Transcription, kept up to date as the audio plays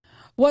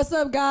What's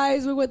up,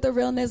 guys? We're with the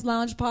Realness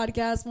Lounge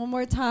podcast one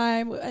more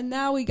time, and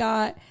now we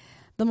got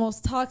the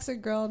most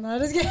toxic girl. No,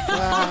 just kidding.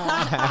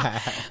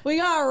 We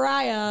got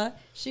Ryah.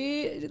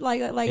 She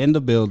like in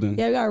the building.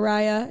 Yeah, we got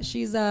Ryah.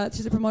 She's a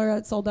promoter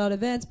at Sold Out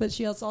Events, but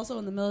she is also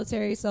in the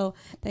military. So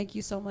thank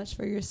you so much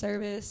for your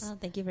service. Oh,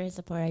 thank you for your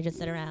support. I just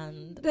sit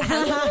around.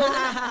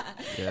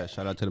 Yeah,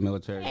 shout out to the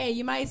military. Hey,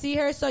 you might see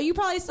her. So you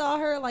probably saw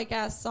her like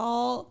at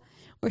Salt,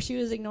 where she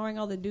was ignoring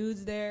all the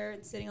dudes there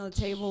and sitting on the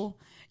table.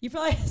 You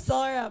probably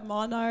saw her at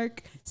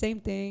Monarch.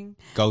 Same thing.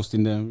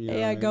 Ghosting them.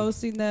 Yeah,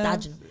 ghosting them.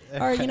 Dodging.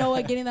 Or, you know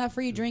what, getting that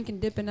free drink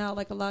and dipping out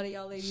like a lot of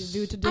y'all ladies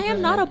do. I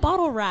am not a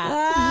bottle rat.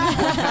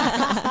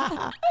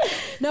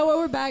 No,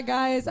 we're back,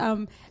 guys. I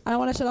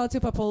want to shout out to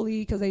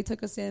Papoli because they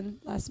took us in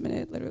last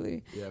minute,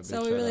 literally. Yeah,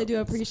 so we really do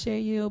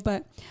appreciate you.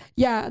 But,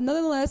 yeah,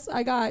 nonetheless,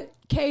 I got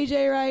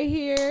KJ right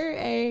here.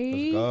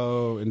 Hey. Let's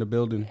go in the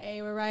building.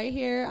 Hey, we're right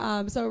here.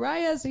 So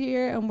Ryah's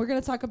here, and we're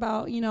going to talk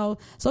about,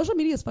 social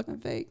media is fucking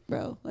fake,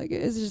 bro. Like,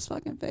 it's just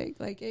fucking fake.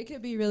 Like, it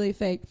could be really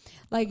fake.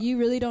 Like, you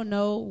really don't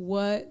know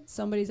what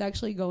somebody's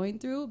actually going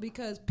through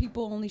because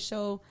people only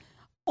show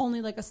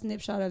like a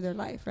snapshot of their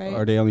life, right?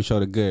 Or they only show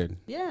the good.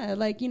 Yeah,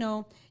 like,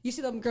 you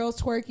see them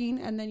girls twerking,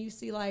 and then you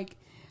see, like,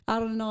 I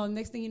don't know,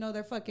 next thing you know,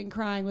 they're fucking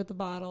crying with the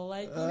bottle.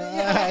 Like, you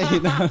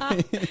gotta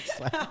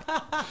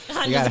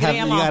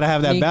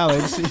have that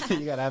balance.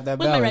 You gotta have that balance.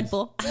 With my Red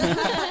Bull.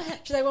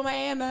 She's like, with my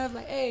AMF,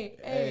 like,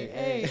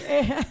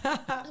 hey.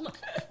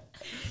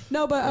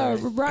 No, but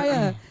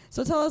Ryah,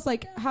 so tell us,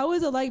 like, how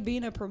is it like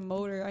being a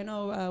promoter? I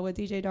know with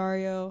DJ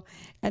Dario,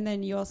 and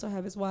then you also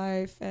have his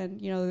wife, and,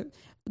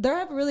 they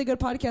have a really good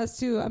podcast,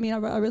 too. I mean,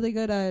 a really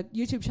good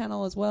YouTube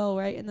channel as well,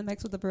 right? In the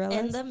mix with the Varellas.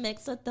 In the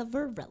mix with the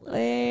Varellas.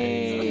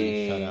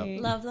 Hey.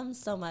 Love them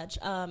so much.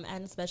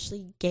 And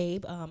especially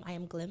Gabe. I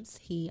am Glimpse.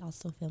 He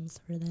also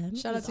films for them.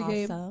 Shout out to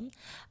Gabe.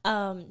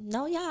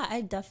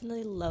 I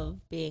definitely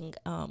love being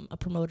a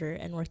promoter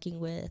and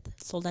working with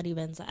Sold Out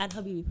Events and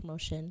Habibi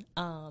Promotion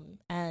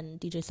and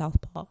DJ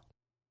Southpaw.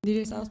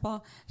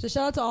 Southpaw. So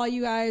shout out to all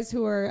you guys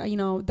who are,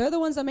 they're the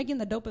ones that are making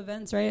the dope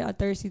events, right? At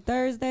Thirsty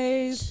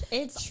Thursdays.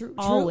 It's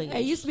always. It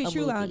used to be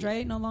True Lounge,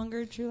 right? No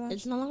longer True Lounge.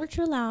 It's no longer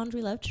True Lounge.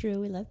 We love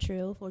True.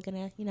 We're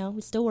gonna,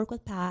 we still work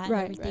with Pat.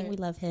 Right. And everything. We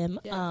love him.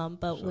 Yeah.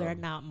 But we're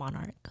not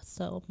Monarch.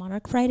 So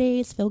Monarch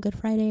Fridays, Feel Good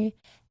Friday,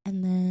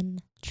 and then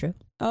True.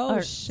 Oh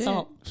shit.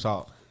 Salt.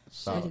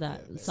 Look at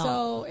that. Salt.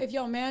 So if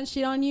your man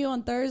cheat on you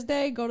on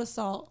Thursday, go to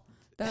Salt.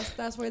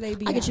 That's where they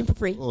be. I get you for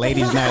free.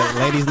 Ladies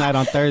night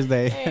on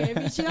Thursday. Hey,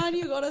 if you cheat on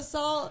you, go to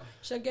Salt.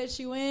 She'll get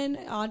you in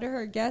under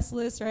her guest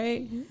list,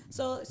 right?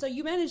 Mm-hmm. So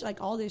you manage like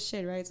all this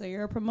shit, right? So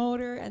you're a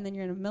promoter and then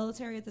you're in the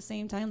military at the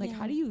same time. Like,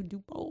 how do you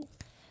do both?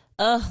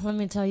 Let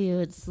me tell you,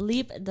 it's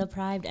sleep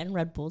deprived and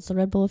Red Bull. So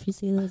Red Bull, if you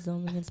see this,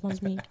 don't even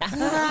sponsor me.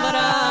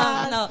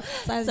 No,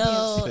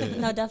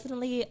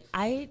 definitely.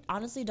 I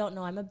honestly don't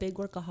know. I'm a big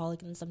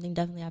workaholic and something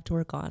definitely I have to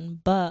work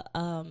on. But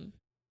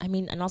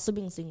and also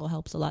being single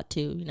helps a lot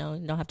too. You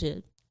don't have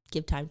to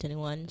give time to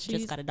anyone. She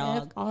just got a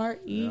dog.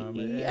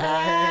 FREE.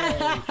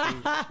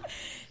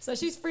 So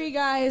she's free,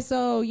 guys.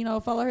 So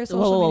follow her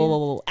social media.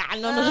 Whoa.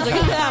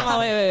 No,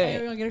 wait.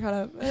 We're gonna get her caught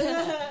up.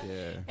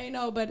 Yeah. Hey,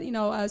 no, but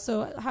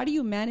so how do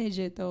you manage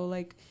it though,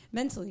 like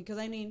mentally? Because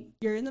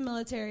you're in the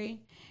military.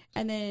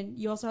 And then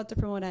you also have to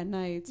promote at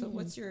night. So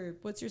what's your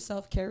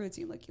self-care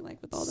routine looking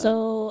like with all that?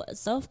 So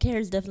self-care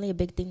is definitely a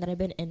big thing that I've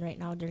been in right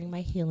now during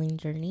my healing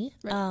journey.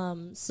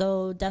 Right.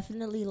 So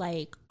definitely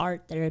like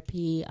art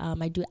therapy.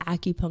 I do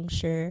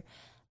acupuncture.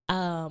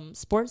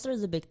 Sports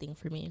is a big thing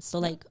for me. So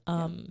like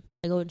I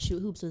go and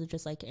shoot hoops with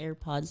just like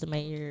AirPods in my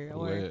ear,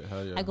 or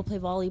I go play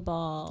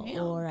volleyball,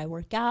 or I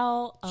work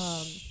out.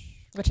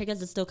 Which I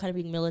guess is still kind of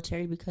being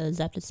military because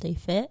I have to stay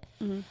fit.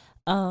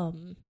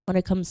 Mm-hmm. When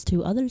it comes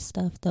to other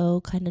stuff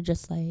though, kind of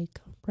just like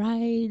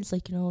rides,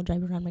 like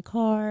driving around my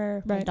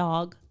car. Right.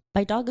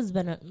 My dog has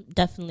been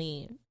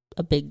definitely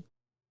a big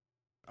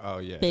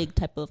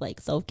type of like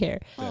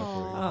self-care.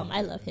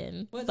 I love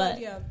him. What but dog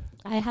do you have?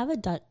 I have a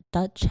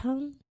Dutch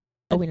Hound,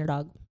 a wiener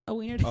dog. A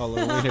wiener dog. Oh, a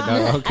little wiener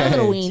dog. Okay. A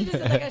little ween.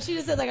 She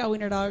just said like a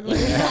wiener dog.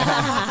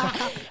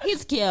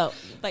 He's cute,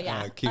 but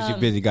yeah, keeps you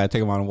busy. Gotta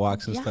take him on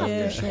walks and stuff.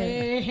 Yeah, for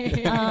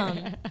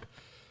sure.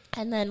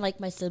 And then like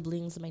my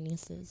siblings and my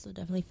nieces, so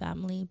definitely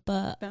family.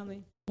 But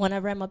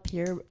whenever I'm up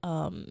here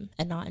and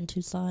not in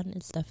Tucson,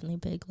 it's definitely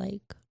big,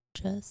 like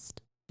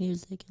just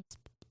music and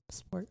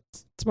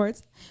sports.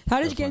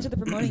 How did you get into the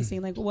promoting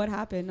scene? Like, what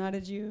happened? How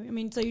did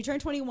you? So you turned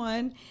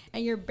 21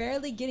 and you're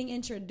barely getting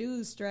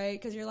introduced, right?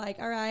 Because you're like,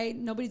 all right,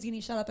 nobody's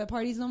getting shut up at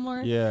parties no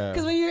more. Yeah.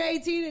 Because when you're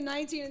 18 and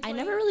 19 and 20, I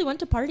never really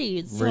went to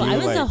parties, so I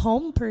was a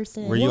home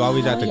person. Were you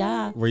always at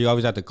the? Were you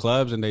always at the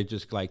clubs and they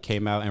just like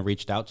came out and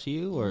reached out to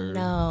you, or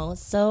no?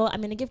 So I'm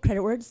gonna give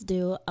credit where it's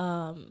due.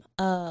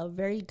 A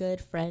very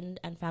good friend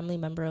and family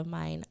member of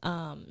mine.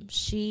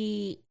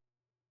 She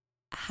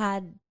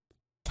had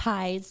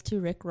ties to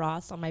Rick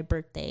Ross on my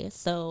birthday,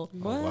 so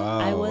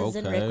I was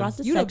in Rick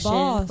Ross's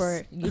section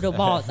for you the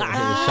boss.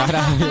 Shout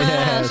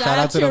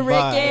out to the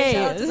Ricky.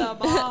 Shout out to the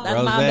boss.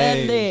 That's my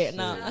bestie.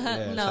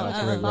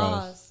 No, Rick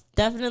Ross.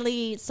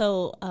 definitely.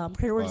 So,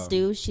 Credit Words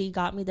Do, she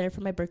got me there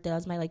for my birthday. That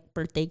was my like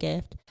birthday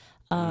gift.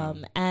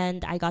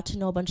 And I got to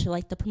know a bunch of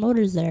like the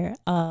promoters there.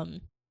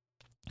 And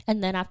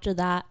then after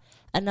that,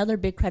 another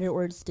big Credit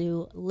Words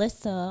Do,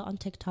 Lissa on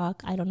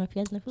TikTok. I don't know if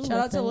you guys know who. Shout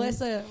out to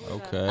Lissa.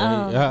 Okay.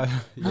 Yeah.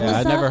 Lissa,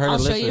 I never heard I'll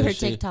of Lissa. show you her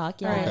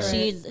TikTok. Yeah,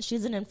 Right.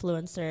 she's an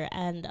influencer,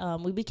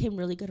 and we became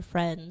really good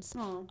friends.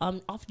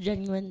 Off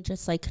genuine,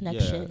 just like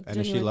connection. Yeah. And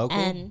is she local?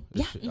 And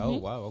Oh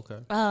wow. Okay.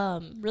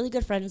 really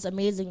good friends,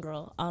 amazing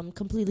girl.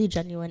 Completely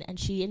genuine, and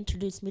she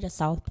introduced me to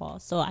Southpaw.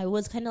 So I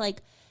was kind of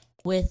like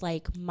with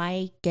like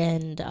Mike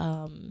and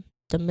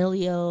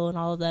D'Amelio and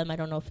all of them. I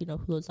don't know if you know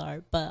who those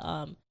are,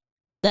 but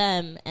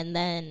them, and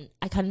then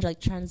I kind of like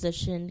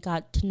transitioned,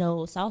 got to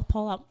know Southpaw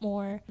a lot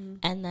more,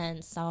 and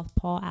then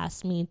Southpaw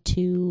asked me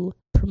to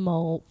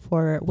promote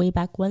for Way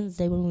Back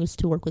Wednesday when we used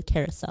to work with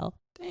Carousel.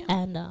 Damn.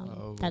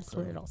 And that's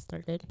where it all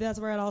started. That's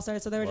where it all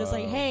started. So they were just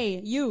like,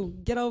 "Hey, you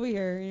get over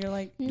here." And you're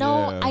like,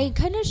 "No." Yeah. I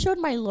kind of showed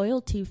my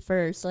loyalty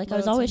first. Like I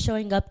was always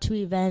showing up to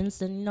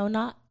events, and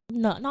not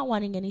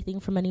wanting anything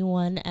from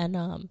anyone. And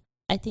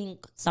I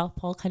think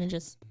Southpaw kind of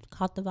just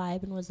caught the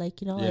vibe and was like,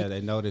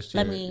 they noticed.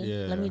 Let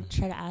me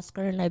try to ask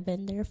her, and I've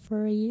been there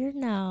for a year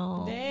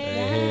now. Damn.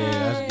 Hey,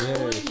 that's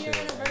good. 1 year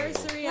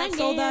anniversary at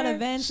Sold Out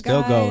events,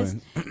 still guys.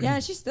 Going. Yeah,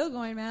 she's still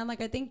going, man.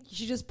 Like I think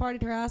she just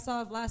partied her ass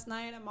off last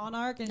night at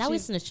Monarch, and now we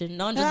snitching.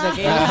 No, I'm just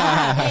joking.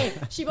 Hey,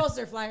 she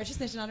posted her flyer. She's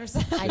snitching on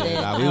herself. I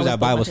did. We was at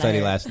Bible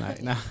study last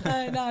night. No,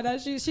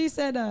 she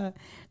said,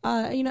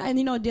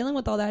 dealing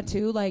with all that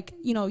too, like,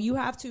 you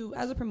have to,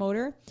 as a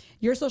promoter,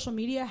 your social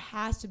media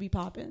has to be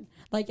popping.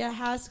 Like it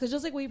has, because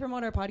just like we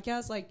promote our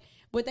podcast, like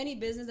with any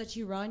business that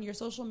you run, your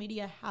social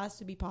media has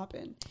to be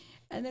popping.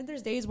 And then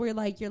there's days where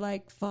you're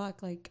like,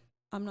 fuck, like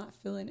I'm not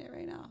feeling it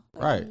right now.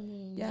 Like, right.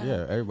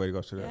 Yeah. Everybody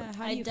goes through that.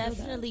 Yeah, I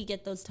definitely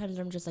get those times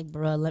where I'm just like,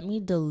 bro, let me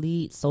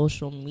delete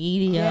social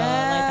media.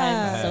 Like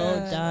I'm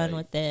so done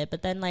with it.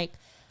 But then like,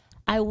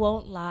 I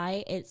won't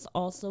lie, it's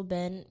also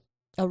been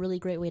a really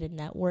great way to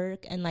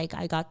network, and like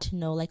I got to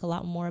know like a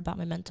lot more about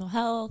my mental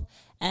health,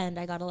 and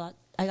I got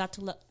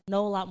to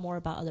know a lot more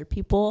about other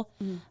people.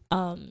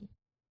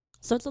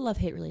 So it's a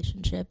love-hate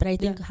relationship, but I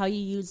think how you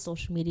use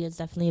social media is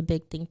definitely a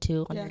big thing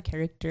too on your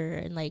character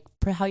and like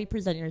how you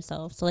present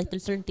yourself. So like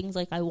there's certain things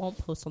like I won't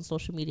post on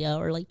social media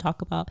or like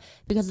talk about,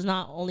 because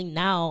not only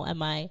now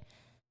am I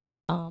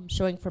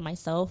showing for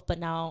myself, but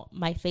now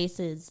my face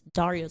is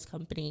Dario's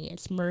company,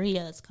 it's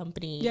Maria's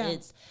company,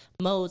 it's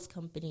Mo's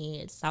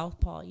company, it's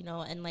Southpaw,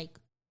 and like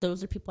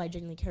those are people I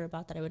genuinely care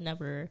about, that I would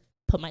never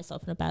put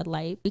myself in a bad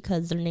light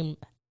because their name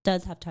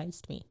does have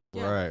ties to me.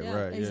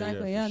 Right.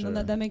 Exactly. Yeah, sure.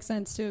 no, that makes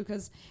sense too,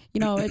 because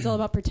it's all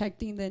about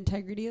protecting the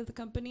integrity of the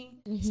company.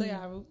 So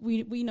yeah,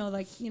 we know,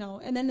 like,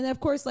 and then of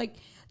course, like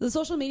the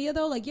social media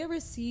though, like you ever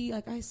see,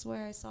 like I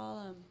swear I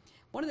saw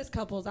one of these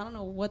couples, I don't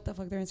know what the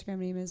fuck their Instagram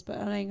name is, but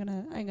I ain't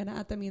gonna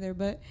at them either,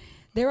 but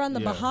they're on the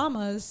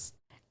Bahamas,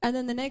 and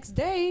then the next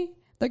day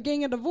they're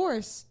getting a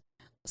divorce.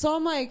 So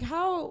I'm like,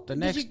 how? The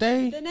next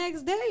day? The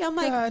next day. I'm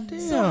like, God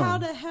so damn. how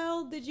the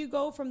hell did you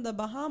go from the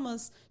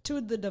Bahamas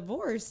to the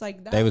divorce?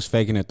 Like that. They was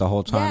faking it the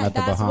whole time at the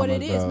Bahamas. That's what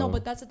it is. Bro. No,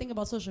 but that's the thing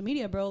about social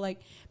media, bro. Like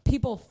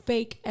people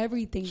fake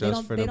everything.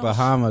 Just for the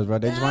Bahamas, bro.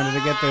 They just wanted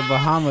to get the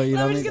Bahamas. You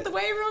know what I mean? Let me just get the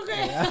wave real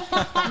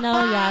quick.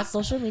 No, yeah,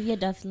 social media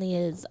definitely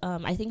is.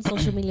 I think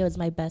social media was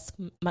my best.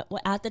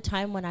 At the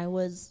time when I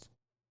was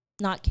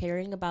not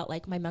caring about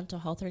like my mental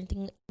health or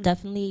anything,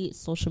 definitely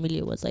social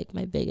media was like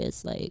my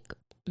biggest like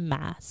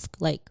mask.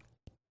 Like,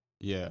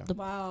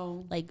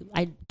 Wow. Like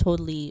I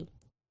totally.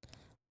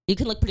 You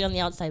can look pretty on the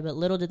outside, but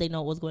little did they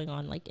know what was going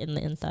on, like in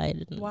the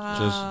inside.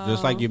 Wow.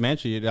 Just like you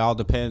mentioned, it all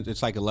depends.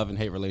 It's like a love and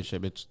hate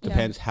relationship. It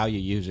depends how you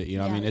use it. You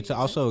know what I mean? It's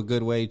also a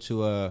good way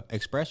to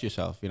express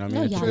yourself. You know what I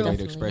mean? It's a good way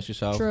to express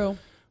yourself. True.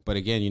 But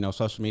again,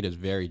 social media is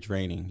very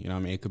draining. You know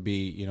what I mean? It could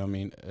be,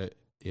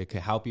 it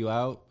could help you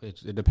out.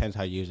 It depends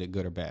how you use it,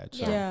 good or bad.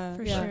 So. Yeah,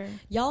 for sure.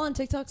 Y'all on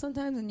TikTok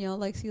sometimes, and y'all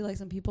like see like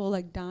some people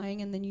like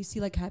dying, and then you see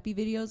like happy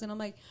videos, and I'm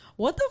like,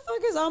 what the fuck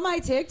is on my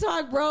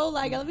TikTok, bro?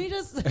 Like, let me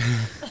just.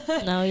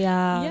 No,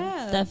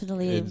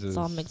 definitely, it's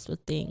all mixed with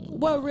things.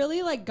 What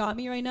really like got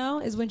me right now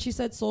is when she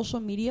said social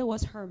media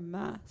was her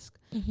mask.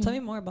 Tell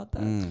me more about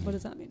that. What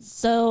does that mean?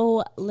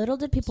 So little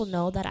did people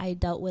know that I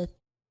dealt with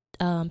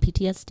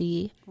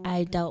PTSD.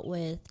 I dealt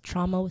with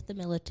trauma with the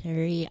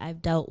military.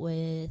 I've dealt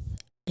with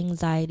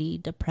anxiety,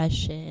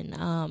 depression,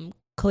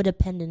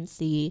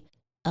 codependency,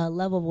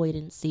 love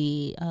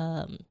avoidancy,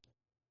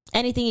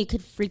 anything you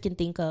could freaking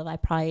think of. I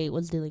probably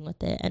was dealing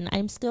with it, and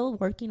I'm still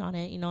working on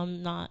it.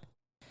 I'm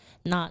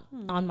not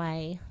on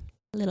my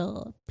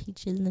little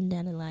peaches and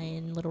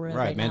dandelion little road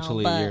right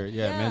mentally, now,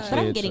 mentally, but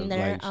I'm getting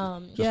there.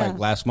 Like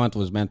last month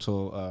was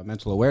mental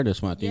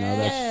awareness month.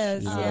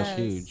 That's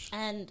huge.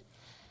 And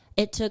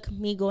it took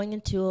me going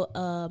into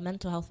a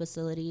mental health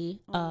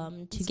facility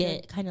to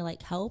get kind of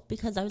like help,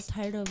 because I was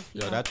tired of.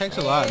 That takes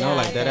a lot. No,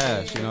 like dead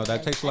ass.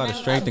 That takes a lot of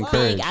strength and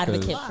courage. Big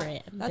advocate for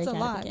it. That's a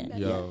lot.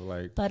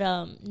 But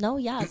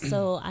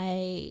So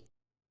I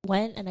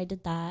went and I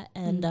did that,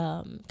 and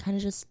kind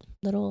of just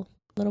little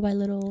by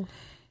little.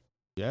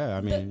 Yeah,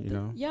 I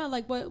mean, Yeah,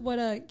 like what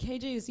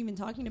KJ is even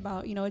talking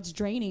about, it's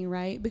draining,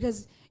 right?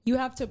 Because you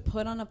have to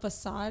put on a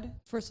facade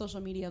for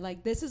social media.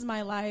 Like, this is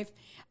my life.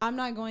 I'm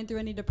not going through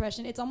any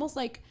depression. It's almost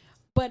like,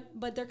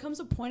 but there comes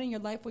a point in your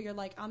life where you're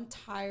like, I'm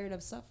tired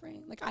of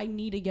suffering. Like, I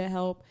need to get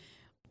help.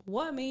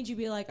 What made you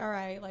be like, all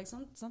right, like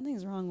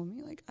something's wrong with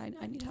me. Like,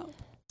 I need help.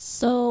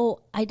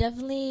 So I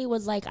definitely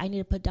was like, I need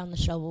to put down the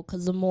shovel,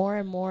 because the more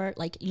and more,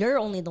 like, you're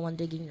only the one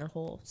digging your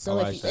hole. So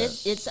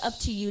it's up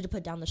to you to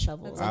put down the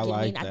shovel. I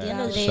like that. At the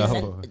end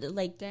of the day,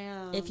 like,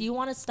 damn. If you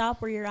want to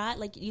stop where you're at,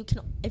 like, you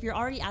can. If you're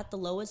already at the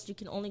lowest, you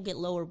can only get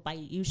lower by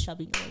you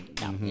shoving it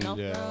down. You know,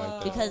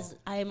 like because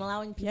I am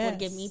allowing people to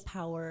give me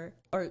power,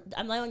 or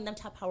I'm allowing them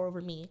to have power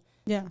over me.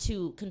 Yeah.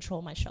 To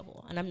control my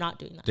shovel, and I'm not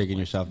doing that. Digging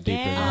yourself deeper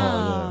in the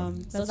hole.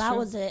 So that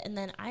was it. And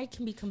then I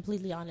can be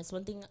completely honest.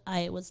 One thing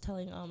I was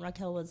telling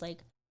Raquel was like,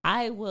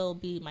 I will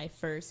be my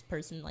first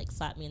person to, like,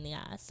 slap me in the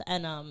ass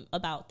and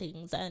about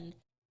things. And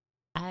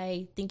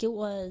I think it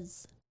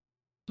was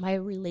my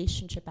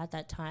relationship at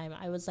that time.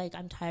 I was like,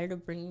 I'm tired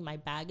of bringing my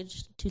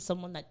baggage to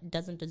someone that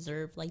doesn't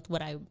deserve, like,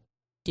 what I'm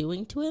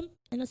doing to him,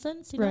 in a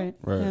sense, you know?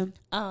 Right.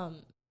 Yeah.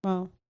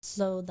 Wow.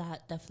 So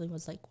that definitely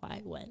was, like, why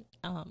I went.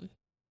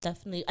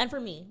 Definitely. And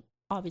for me,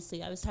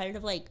 obviously, I was tired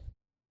of, like,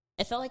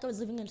 I felt like I was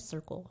living in a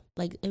circle.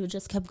 Like, it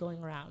just kept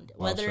going around.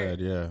 Well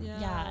said,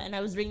 yeah. And I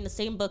was reading the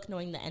same book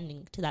knowing the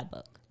ending to that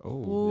book.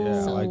 Oh,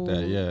 yeah, I like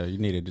that. Yeah, you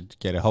needed to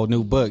get a whole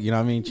new book. You know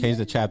what I mean? Change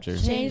the chapter.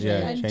 Change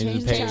the page.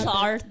 Change the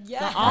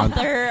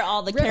author,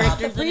 all the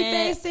characters in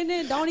it. In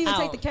it. Don't even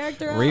take the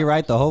character out.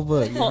 Rewrite the whole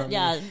book.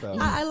 So.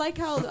 I like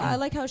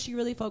how she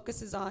really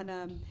focuses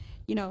on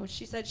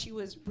she said she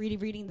was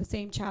reading the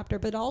same chapter,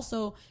 but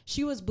also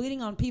she was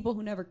bleeding on people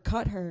who never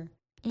cut her.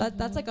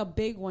 That's like a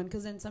big one,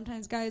 because then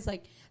sometimes guys,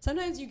 like,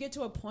 sometimes you get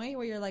to a point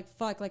where you're like,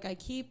 fuck, like, I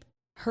keep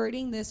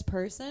hurting this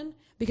person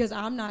because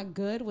I'm not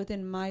good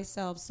within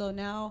myself. So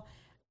now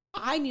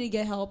I need to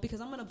get help because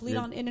I'm going to bleed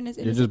on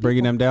innocent You're just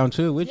bringing them down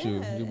too with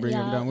you. You bring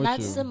them down with you.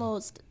 That's the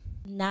most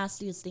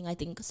nastiest thing I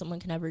think someone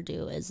can ever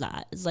do is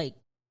like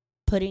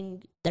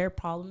putting their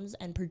problems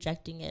and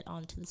projecting it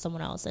onto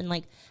someone else, and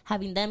like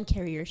having them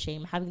carry your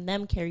shame, having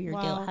them carry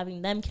your guilt,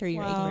 having them carry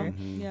your anger.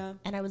 Yeah.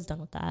 And I was done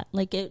with that.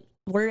 Like,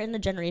 we're in a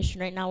generation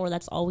right now where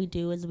that's all we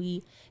do is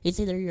it's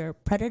either you're a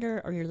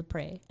predator or you're the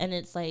prey. And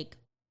it's like,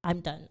 I'm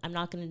done. I'm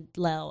not going to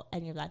allow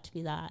any of that to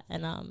be that.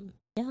 And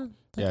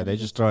yeah, they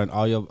just throwing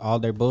all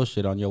their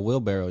bullshit on your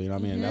wheelbarrow. You know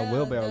what I mean? That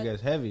wheelbarrow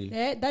gets heavy.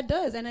 That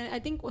does. And I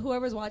think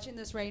whoever's watching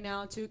this right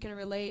now too can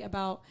relate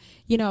about,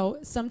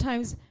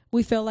 sometimes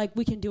we feel like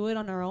we can do it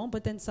on our own,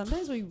 but then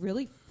sometimes we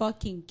really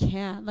fucking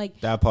can't. Like,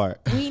 that part.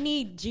 We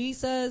need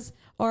Jesus,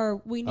 or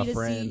we need to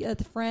see a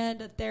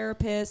friend, a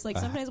therapist. Like,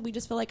 sometimes we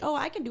just feel like, oh,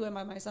 I can do it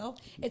by myself.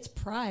 It's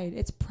pride.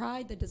 It's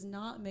pride that does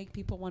not make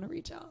people want to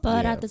reach out.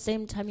 But at the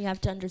same time, you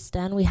have to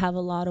understand we have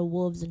a lot of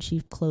wolves in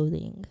sheep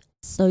clothing.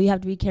 So you have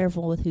to be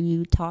careful with who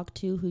you talk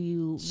to, who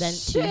you vent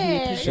to, who you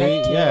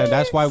present to. Yeah,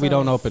 that's why we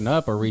don't open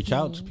up or reach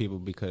out to people,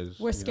 because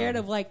we're scared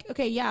of, like,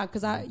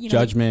 because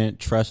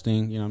judgment,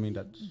 trusting. You know what I mean?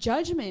 That's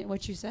judgment.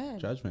 What you said.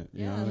 Judgment.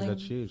 You know what I mean?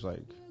 That's huge.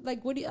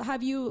 Like, what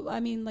do you? I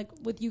mean, like,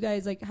 with you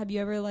guys, like, have you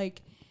ever,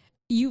 like,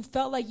 you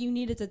felt like you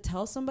needed to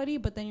tell somebody,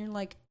 but then you're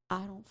like, I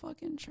don't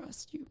fucking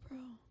trust you, bro.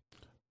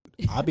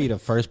 I'll be the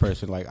first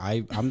person. Like,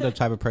 I'm the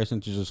type of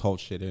person to just hold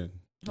shit in.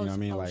 You know what I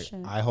mean? Like,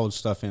 shit. I hold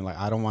stuff in. Like,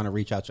 I don't want to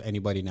reach out to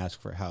anybody and ask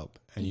for help.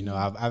 And,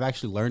 I've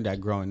actually learned that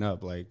growing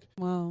up. Like,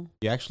 wow.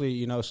 You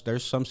actually,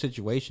 there's some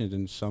situations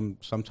and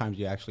sometimes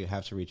you actually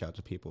have to reach out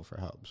to people for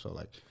help. So,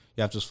 like,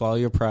 you have to swallow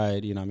your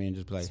pride, you know what I mean?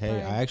 Just be like,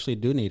 hey, I actually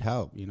do need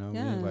help, you know what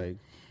I mean? Like,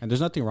 and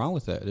there's nothing wrong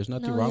with that. There's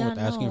nothing wrong with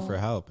asking for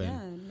help.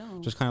 And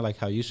just kind of like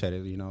how you said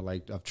it,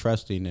 like, of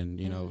trusting and,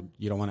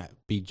 you don't want to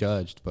be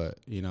judged. But,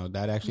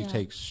 that actually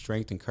takes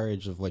strength and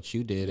courage of what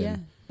you did.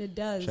 And it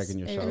does. Checking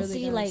yourself. Really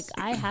See, does. like,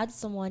 I had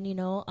someone,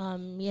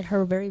 me and her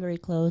were very, very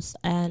close.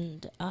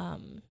 And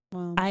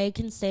I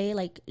can say,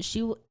 like,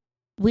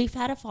 we've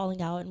had a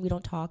falling out and we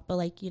don't talk. But,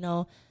 like,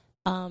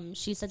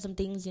 she said some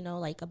things,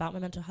 like, about my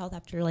mental health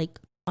after, like,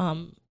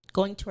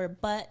 going to her.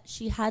 But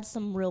she had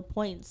some real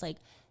points. Like,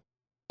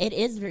 it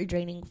is very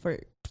draining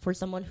for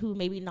someone who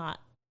maybe not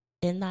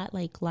in that,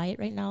 like, light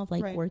right now of,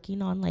 like,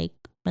 working on, like,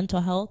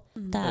 mental health,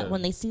 that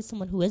when they see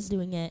someone who is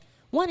doing it,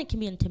 one, it can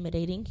be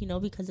intimidating,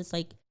 because it's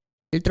like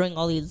you're throwing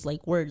all these,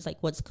 like, words, like,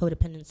 what's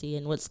codependency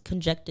and what's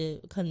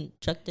conjunctive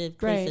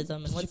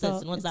criticism and what's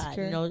this and what's that,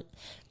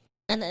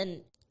 and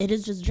then it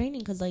is just draining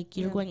because, like,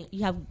 you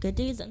have good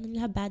days and then you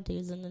have bad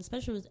days, and then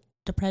especially with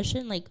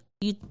depression, like,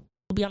 you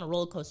be on a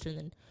roller coaster and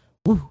then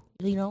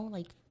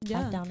like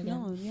back down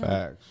again.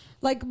 Facts.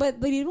 Like, but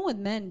even with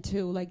men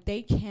too, like,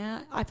 they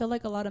can't. I feel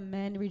like a lot of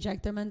men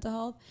reject their mental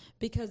health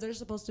because they're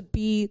supposed to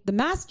be the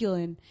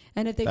masculine,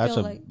 and if they that's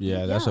feel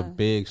that's a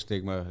big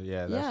stigma.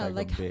 That's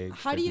like a big.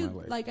 How do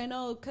you like? I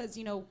know because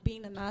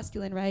being the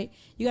masculine, right?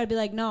 You gotta be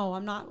like, no,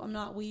 I'm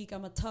not weak.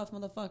 I'm a tough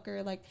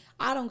motherfucker. Like,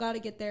 I don't gotta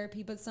get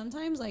therapy, but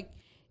sometimes, like,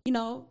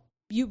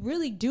 you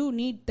really do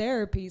need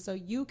therapy so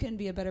you can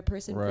be a better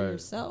person for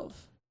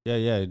yourself.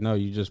 Yeah. No,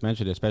 you just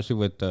mentioned it, especially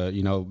with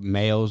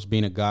males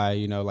being a guy.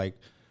 Like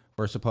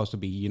we're supposed to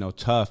be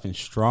tough and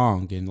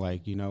strong, and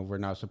like we're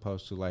not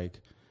supposed to like.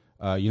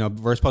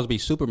 We're supposed to be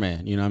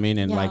Superman, you know what I mean?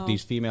 And like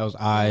these females'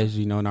 eyes,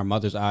 in our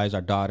mother's eyes, our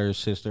daughter's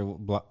sister,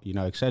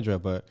 etc.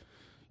 But,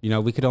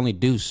 we could only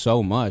do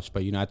so much.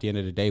 But, at the end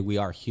of the day, we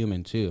are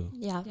human too.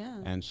 Yeah.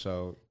 And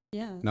so,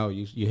 no,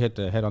 you hit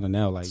the head on the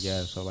nail. Like,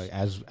 yeah. So like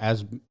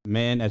as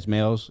men, as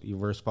males,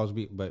 we're supposed to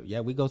be. But yeah,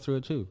 we go through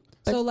it too.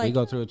 So like we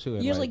go through it too.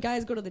 Usually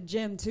guys go to the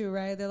gym too,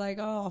 right? They're like,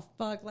 oh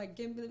fuck, like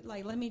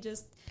let me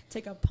just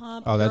take a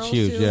pump. Oh, that's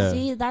huge. Too. Yeah.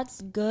 See,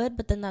 that's good,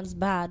 but then that's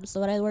bad. So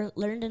what I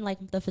learned in like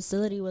the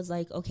facility was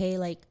like, okay,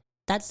 like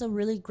that's a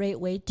really great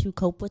way to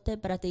cope with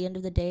it, but at the end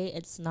of the day,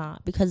 it's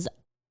not, because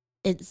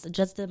it's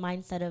just the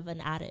mindset of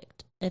an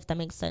addict, if that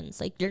makes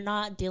sense. Like you're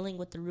not dealing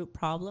with the root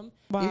problem.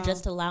 Wow. You're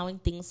just allowing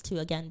things to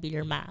again be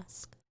your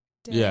mask.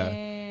 Dang.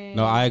 Yeah.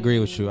 No, I agree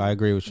with you.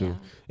 Yeah.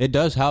 It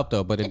does help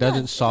though, but it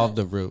doesn't solve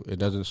the root. It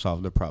doesn't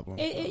solve the problem.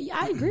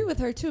 I agree with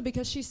her too,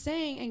 because she's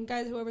saying, and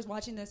guys, whoever's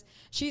watching this,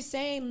 she's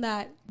saying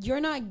that you're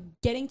not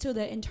getting to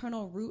the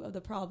internal root of the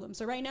problem.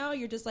 So right now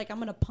you're just like, I'm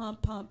going to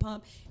pump.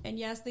 And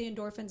yes, the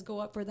endorphins go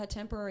up for that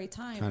temporary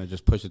time. Kind of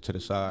just push it to the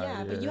side.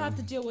 Yeah, but you have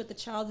to deal with the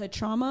childhood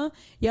trauma.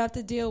 You have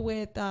to deal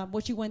with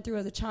what you went through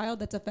as a child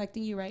that's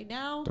affecting you right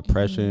now.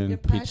 Depression,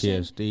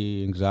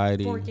 PTSD,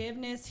 anxiety.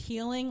 Forgiveness,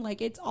 healing.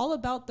 Like it's all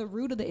about the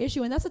root of the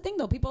issue. And that's the thing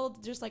though. People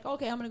just like,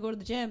 okay, I'm going to go to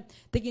the gym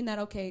thinking that,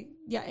 okay,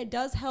 yeah, it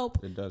does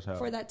help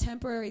for that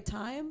temporary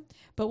time.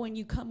 But when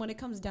it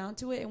comes down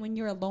to it, and when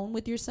you're alone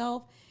with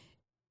yourself,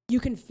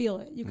 you can feel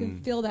it. You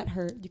can feel that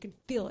hurt. You can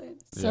feel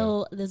it.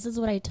 So this is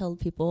what I tell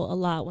people a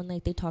lot when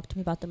like they talk to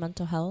me about their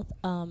mental health.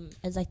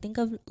 Is I think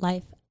of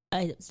life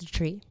as a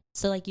tree.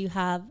 So like you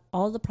have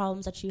all the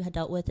problems that you had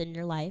dealt with in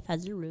your life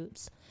as your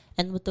roots,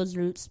 and with those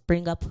roots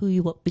bring up who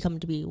you become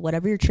to be,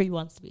 whatever your tree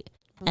wants to be.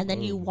 And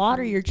then you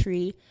water your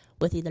tree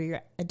with either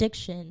your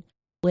addiction,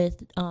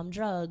 with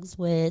drugs,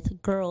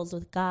 with girls,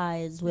 with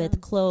guys,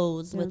 with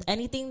clothes, with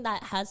anything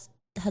that has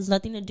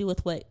nothing to do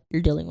with what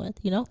you're dealing with,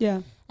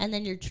 Yeah. And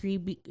then your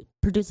tree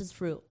produces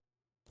fruit.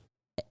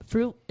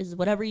 Fruit is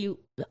whatever you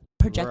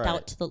project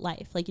out to the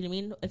life. Like, you know what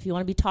I mean? If you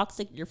want to be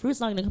toxic, your fruit's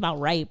not going to come out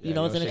ripe. It's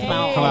going to come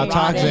out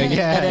toxic.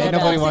 Yeah,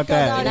 nobody want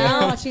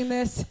that. Watching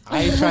this.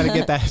 I ain't trying to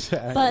get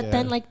that. But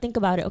then, like, think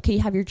about it. Okay, you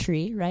have your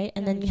tree, right?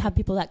 And then you have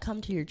people that come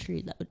to your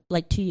tree,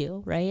 like to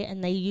you, right?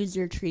 And they use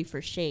your tree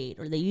for shade,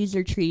 or they use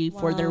your tree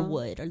for their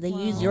wood, or they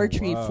use your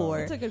tree for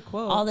that's a good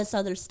quote. All this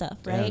other stuff,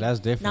 right? Yeah, that's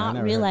different.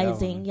 Not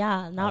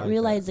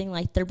realizing,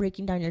 like they're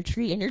breaking down your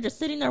tree, and you're just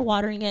sitting there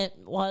watering it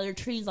while your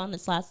tree's on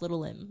its last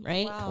little limb,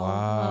 right?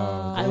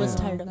 Wow. I was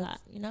tired of that,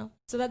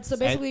 So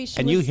basically,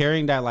 and you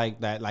hearing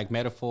that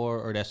metaphor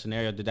or that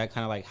scenario, did that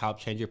kind of like help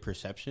change your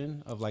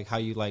perception of like how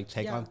you like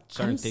take on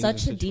certain things? I'm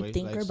such a deep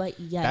thinker, like, but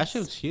yes, that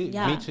shit's huge.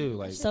 Yeah. Me too.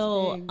 Like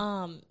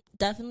so,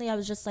 definitely, I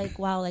was just like,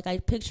 wow, like I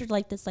pictured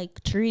like this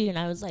like tree, and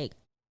I was like,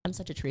 I'm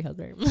such a tree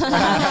hugger. Like,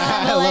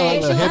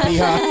 hippie,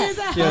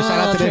 huh? Yo, shout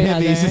out to the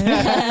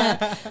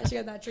hippies. She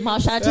got that tree.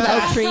 Shout out to the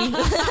oak tree.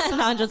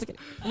 No, I'm just kidding.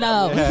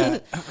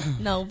 No,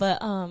 no, but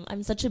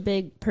I'm such a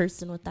big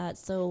person with that.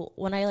 So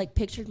when I like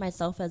pictured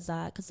myself as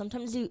that, because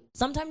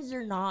sometimes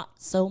you're not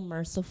so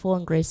merciful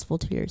and graceful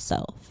to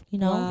yourself,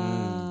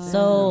 Wow.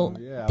 So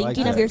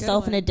thinking of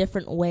yourself in a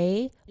different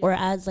way, or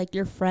as like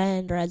your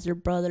friend, or as your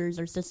brothers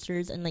or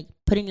sisters, and like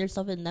putting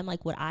yourself in them,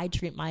 like would I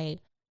treat my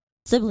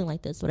sibling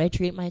like this? Would I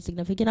treat my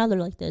significant other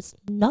like this?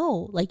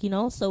 No, like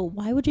so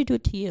why would you do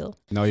it to you?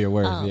 Know your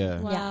worth.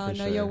 Wow,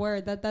 know your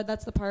worth.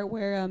 That's the part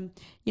where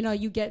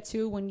you get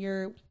to when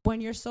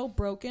you're so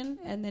broken,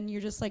 and then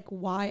you're just like,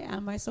 why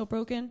am I so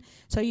broken?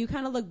 So you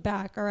kind of look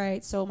back. All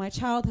right, so my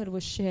childhood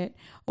was shit,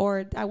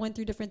 or I went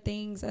through different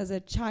things as a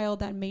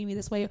child that made me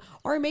this way,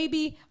 or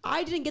maybe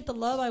I didn't get the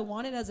love I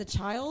wanted as a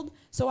child,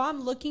 so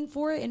I'm looking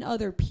for it in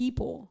other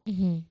people.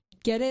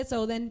 Get it?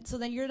 So then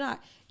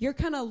you're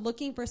kind of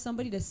looking for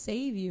somebody to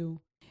save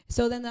you.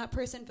 So then that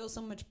person feels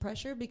so much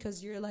pressure,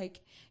 because you're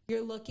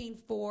looking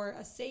for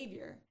a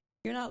savior.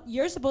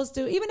 You're supposed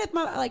to, even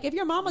if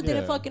your mama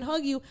didn't fucking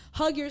hug you,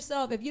 hug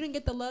yourself. If you didn't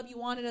get the love you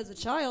wanted as a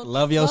child,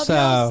 love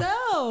yourself.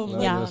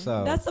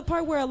 That's the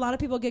part where a lot of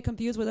people get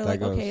confused, where they're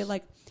like, okay,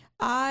 like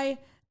I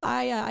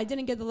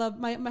didn't get the love.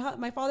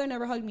 My father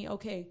never hugged me.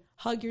 Okay,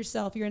 hug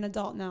yourself. You're an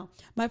adult now.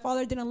 My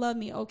father didn't love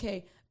me.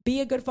 Okay,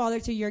 be a good father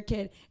to your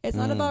kid. It's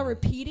not about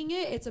repeating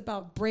it. It's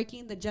about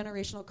breaking the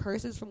generational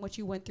curses from what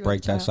you went through.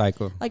 Break that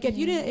cycle. Like if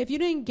you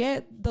didn't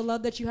get the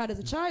love that you had as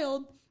a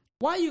child,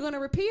 why are you going to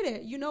repeat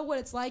it? You know what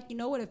it's like. You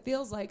know what it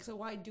feels like. So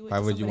why do it? Why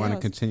would you want to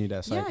continue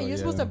that cycle? Yeah, you're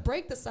supposed to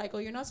break the cycle.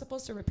 You're not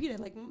supposed to repeat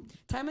it. Like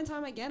time and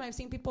time again, I've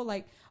seen people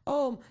like,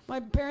 oh, my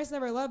parents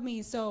never loved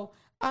me, so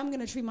I'm going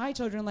to treat my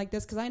children like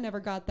this because I never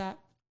got that.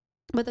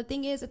 But the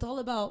thing is, it's all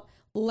about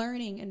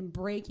learning and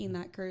breaking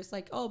that curse.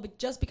 Like, oh, but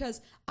just because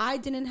I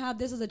didn't have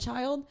this as a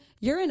child,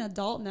 you're an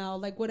adult now.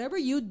 Like, whatever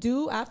you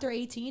do after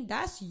 18,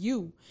 that's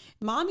you.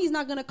 Mommy's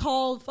not gonna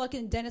call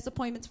fucking dentist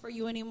appointments for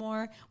you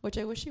anymore, which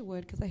I wish she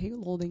would, because I hate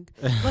holding.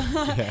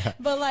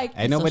 But like,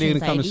 ain't nobody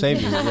gonna come and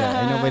save you.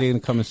 Yeah, ain't nobody gonna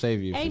come and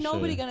save you. Ain't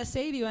nobody gonna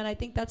save you. And I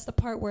think that's the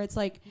part where it's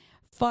like,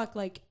 fuck,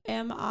 like,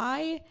 am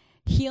I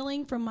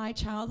healing from my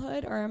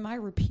childhood, or am I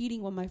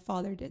repeating what my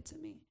father did to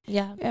me?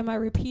 Yeah. Am I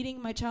repeating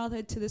my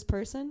childhood to this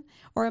person,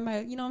 or am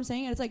I, you know what I'm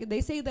saying? And it's like,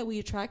 they say that we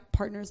attract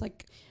partners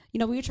like, you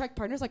know, we attract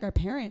partners like our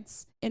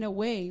parents in a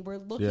way. We're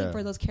looking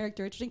for those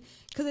characteristics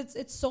because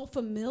it's so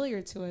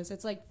familiar to us.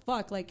 It's like,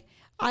 fuck, like,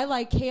 I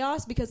like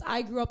chaos because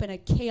I grew up in a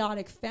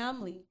chaotic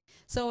family.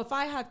 So if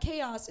I have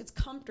chaos, it's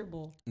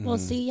comfortable. Well,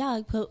 see,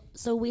 yeah.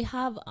 So we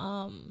have,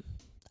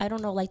 I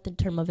don't know, like, the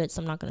term of it,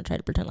 so I'm not going to try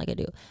to pretend like I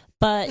do.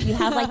 But you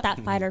have, like, that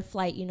fight or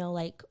flight, you know,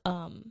 like,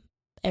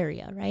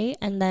 area, right?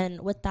 And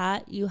then with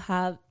that, you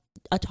have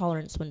a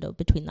tolerance window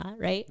between that,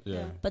 right?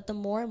 Yeah. But the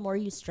more and more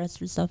you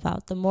stress yourself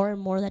out, the more and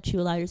more that you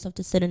allow yourself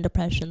to sit in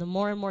depression, the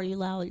more and more you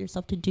allow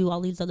yourself to do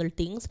all these other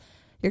things,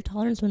 your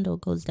tolerance window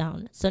goes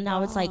down. So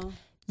now it's like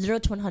 0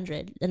 to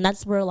 100. And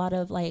that's where a lot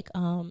of, like,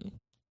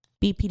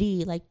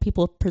 BPD, like,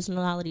 people with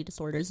personality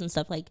disorders and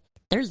stuff, like,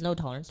 there's no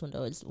tolerance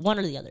window. It's one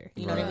or the other.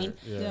 You know what I mean?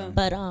 Yeah.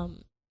 But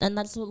and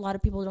that's what a lot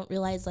of people don't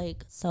realize.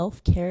 Like,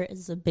 self-care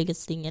is the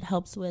biggest thing. It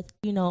helps with,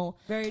 you know,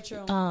 very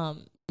true.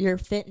 Your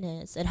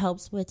fitness. It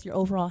helps with your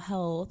overall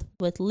health,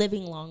 with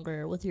living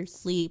longer, with your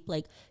sleep.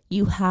 Like,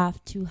 you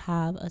have to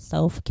have a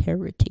self-care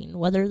routine,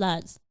 whether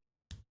that's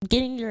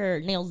getting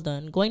your nails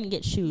done, going to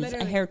get shoes,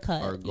 Literally. a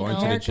haircut, Or going you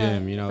know, to the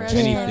gym, you know, Fresh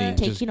anything.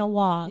 taking a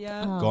walk,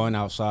 Going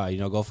outside, you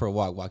know, go for a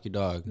walk your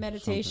dog.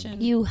 Meditation.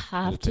 Something. You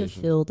have to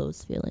feel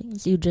those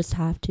feelings. You just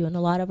have to. And a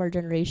lot of our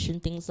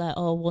generation thinks that,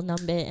 oh, we'll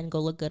numb it and go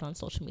look good on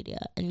social media.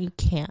 And you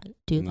can't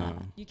do that.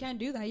 You can't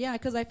do that. Yeah,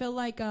 because I feel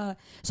like,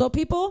 so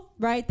people,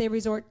 right, they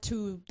resort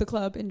to the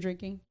club and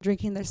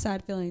drinking their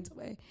sad feelings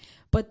away.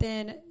 But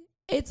then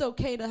it's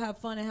okay to have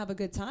fun and have a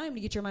good time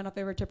to get your mind off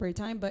every temporary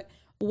time. But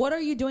what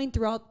are you doing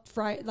throughout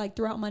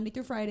throughout Monday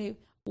through Friday?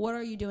 What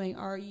are you doing?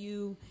 Are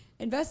you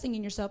investing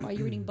in yourself? Are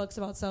you reading books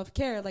about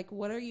self-care? Like,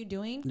 what are you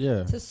doing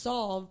to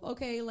solve?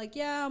 Okay, like,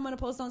 yeah, I'm going to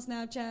post on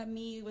Snapchat,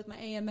 me with my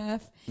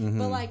AMF.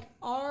 But, like,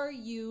 are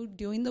you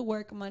doing the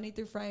work Monday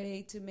through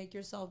Friday to make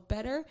yourself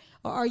better?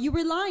 Or are you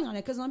relying on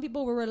it? Because some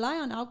people will rely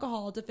on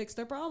alcohol to fix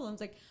their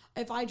problems. Like,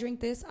 if I drink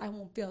this, I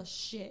won't feel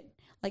shit.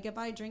 Like, if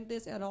I drink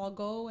this, it'll all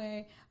go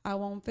away. I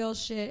won't feel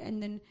shit.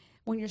 And then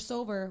when you're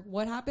sober,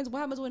 what happens? What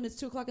happens when it's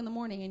 2 o'clock in the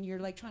morning and you're,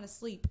 like, trying to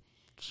sleep?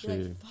 You're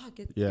like, fuck,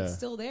 it's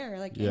still there.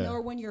 Like,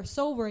 or when you're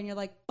sober and you're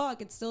like,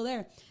 fuck, it's still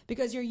there.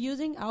 Because you're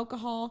using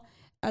alcohol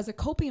as a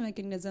coping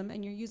mechanism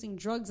and you're using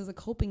drugs as a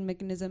coping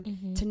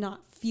mechanism to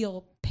not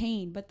feel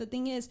pain. But the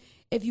thing is,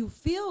 if you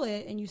feel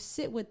it and you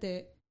sit with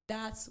it,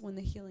 that's when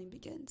the healing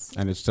begins.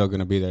 And it's still going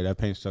to be there. That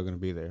pain's still going to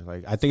be there.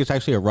 Like, I think it's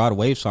actually a Rod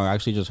Wave song. I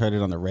actually just heard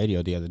it on the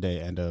radio the other day.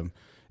 And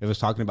it was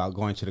talking about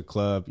going to the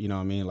club, you know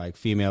what I mean? Like,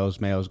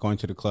 females, males going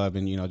to the club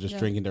and, you know, just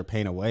drinking their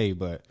pain away.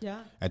 But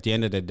at the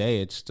end of the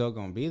day, it's still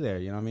going to be there.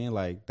 You know what I mean?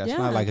 Like, that's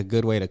not like a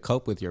good way to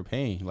cope with your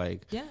pain.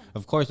 Like,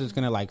 of course, it's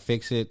going to, like,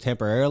 fix it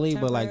temporarily.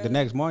 But, like, the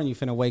next morning, you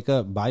finna wake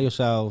up by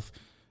yourself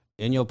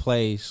in your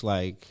place,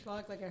 like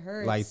it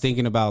hurts. Like,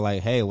 thinking about,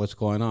 like, hey, what's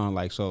going on?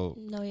 Like, so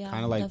kind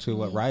of like definitely. to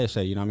what Ryah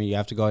said, you know what I mean? You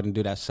have to go ahead and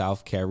do that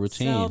self-care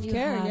routine.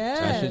 Self-care,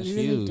 That shit's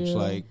huge. Do.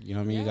 Like, you know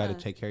what I mean? You got to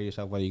take care of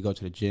yourself, whether you go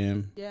to the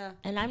gym. Yeah.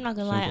 And I'm not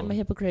going to lie, I'm a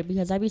hypocrite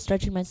because I be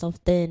stretching myself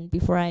thin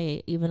before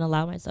I even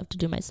allow myself to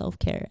do my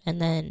self-care. And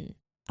then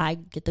I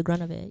get the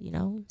grunt of it, you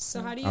know?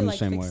 So how do you, like,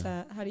 fix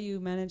that? How do you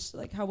manage,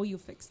 like, how will you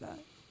fix that?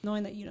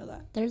 Knowing that you know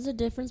that. There's a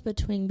difference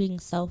between being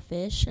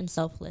selfish and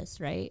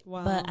selfless, right?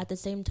 Wow. But at the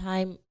same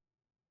time,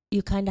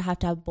 you kind of have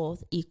to have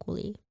both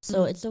equally.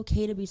 So it's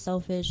okay to be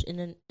selfish in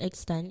an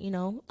extent, you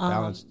know.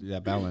 Balance.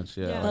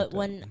 Yeah. But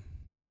when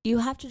you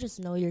have to just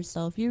know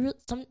yourself,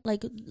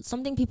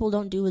 something people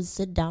don't do is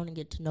sit down and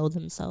get to know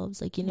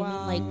themselves. Like, you know what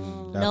I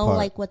mean? Like, know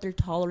like what their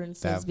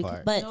tolerance is.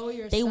 But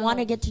they want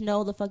to get to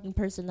know the fucking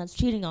person that's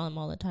cheating on them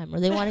all the time, or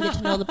they want to get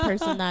to know the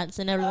person that's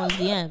in everyone's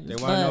DMs. They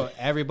want to know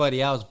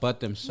everybody else but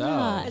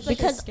themselves. Yeah, it's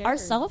because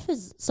ourself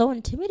is so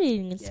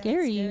intimidating and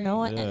scary, you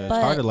know. Yeah, it's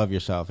hard to love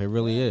yourself. It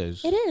really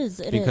is. It is.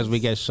 Because we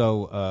get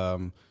so,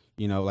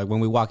 you know, like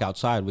when we walk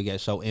outside, we get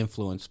so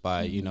influenced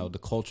by, you know, the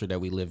culture that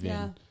we live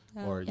in.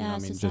 Or, you know what I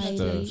mean, society. just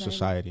the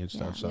society and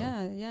stuff. So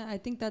I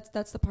think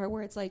that's the part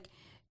where it's like,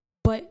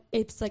 but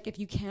it's like, if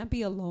you can't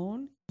be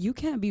alone, you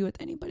can't be with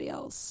anybody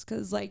else,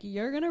 because, like,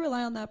 you're gonna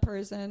rely on that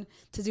person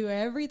to do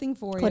everything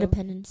for you.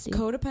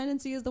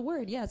 Codependency is the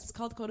word. Yes, it's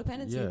called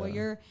codependency,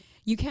 where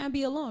you can't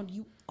be alone.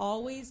 You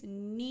always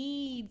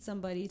need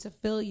somebody to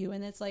fill you,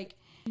 and it's like,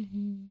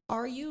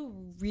 are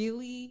you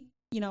really,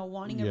 you know,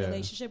 wanting a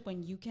relationship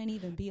when you can't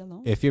even be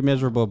alone? If you're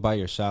miserable by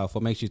yourself,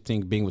 what makes you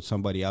think being with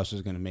somebody else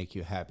is going to make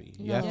you happy?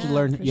 You have to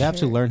learn. You have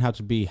to learn how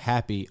to be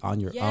happy on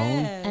your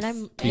own. And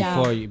I'm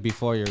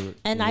before you're.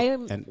 And I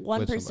am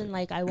one person.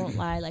 Like, I won't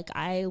lie. Like,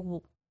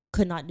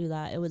 could not do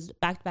that. It was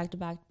back to back to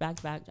back back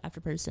to back after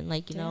person,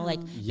 like, you know, like,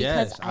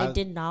 yes, because I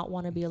did not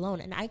want to be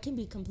alone, and I can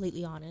be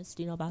completely honest,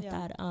 you know, about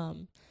that.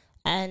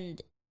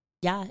 And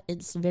yeah,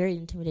 it's very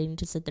intimidating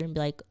to sit there and be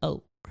like,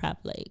 oh crap,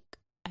 like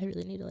I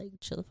really need to like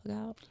chill the fuck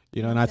out.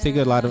 You know, and I think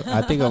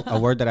a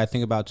word that I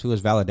think about too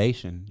is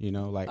validation. You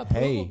know, like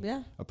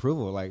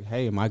approval. Like,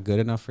 hey, am I good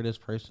enough for this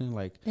person?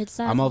 Like,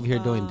 I'm over here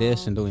doing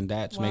this and doing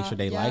that to make sure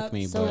they like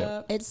me. So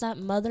but it's that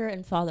mother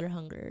and father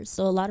hunger.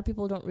 So a lot of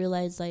people don't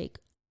realize like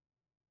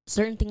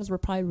certain things were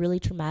probably really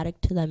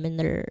traumatic to them in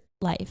their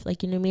life.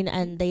 Like, you know what I mean?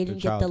 And they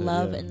didn't get the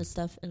love and the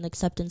stuff and the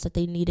acceptance that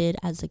they needed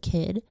as a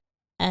kid.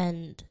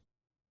 And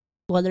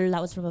whether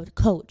that was from a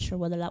coach or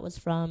whether that was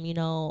from, you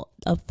know,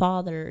 a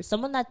father,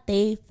 someone that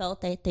they felt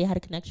that they had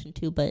a connection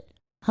to, but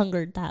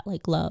hungered that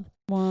like love.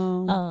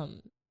 Wow.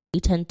 We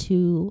tend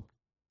to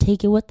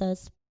take it with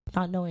us,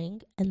 not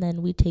knowing, and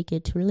then we take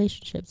it to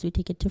relationships, we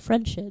take it to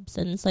friendships,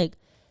 and it's like,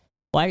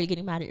 why are you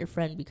getting mad at your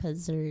friend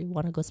because they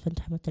want to go spend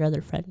time with their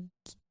other friend?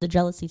 The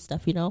jealousy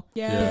stuff, you know?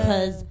 Yeah.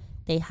 Because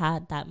they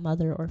had that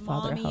mother or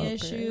father mommy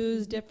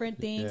issues, different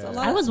things. Yeah.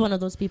 I was one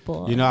of those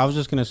people. You know, I was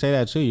just gonna say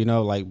that too. You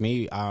know, like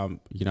me,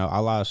 you know, I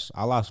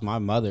lost my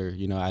mother,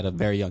 you know, at a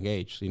very young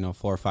age. You know,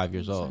 4 or 5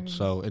 years old.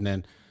 So, and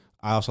then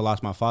I also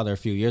lost my father a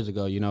few years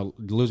ago. You know,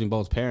 losing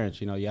both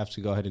parents. You know, you have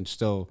to go ahead and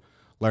still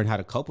learn how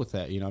to cope with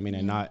that. You know what I mean?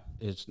 And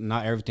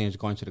not everything is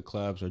going to the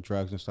clubs or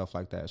drugs and stuff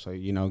like that. So,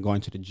 you know, going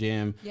to the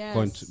gym,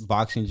 going to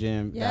boxing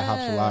gym, that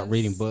helps a lot.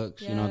 Reading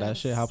books, you know, that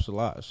shit helps a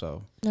lot.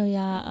 So. No,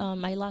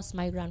 I lost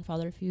my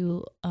grandfather a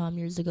few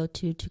years ago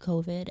to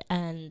COVID,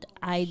 and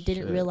I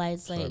didn't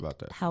realize like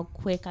how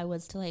quick I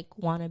was to like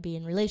want to be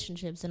in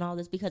relationships and all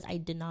this because I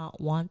did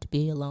not want to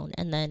be alone.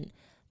 And then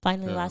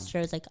finally last year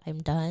I was like,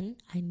 I'm done.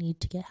 I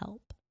need to get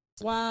help.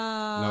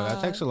 Wow. No,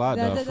 that takes a lot,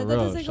 though, for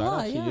real. Shout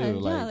out to you.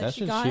 Like, that's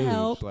just huge.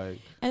 Help. Like,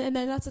 and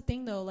then that's the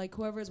thing, though. Like,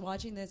 whoever's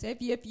watching this, if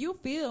you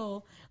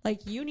feel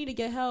like you need to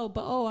get help,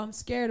 but, I'm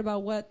scared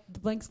about what the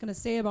blank's going to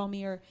say about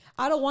me, or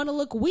I don't want to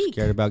look weak.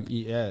 Scared about,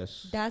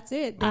 yes. That's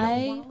it. They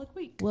don't want to look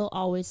weak. Will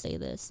always say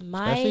this. Go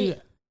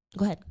ahead.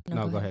 Go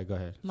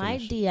ahead. My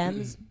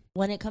DMs,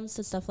 when it comes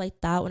to stuff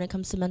like that, when it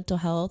comes to mental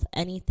health,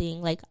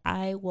 anything, like,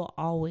 I will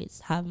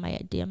always have my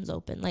DMs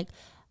open. Like,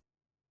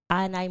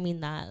 and I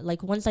mean that.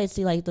 Like, once I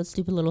see, like, the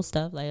stupid little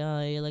stuff, like,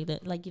 oh, you like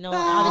that. Like, you know,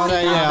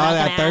 obviously.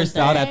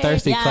 All that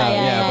thirsty clout.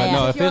 But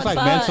no, if it's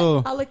like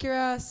mental. I'll lick your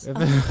ass.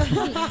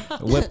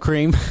 Whipped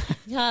cream.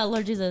 Yeah,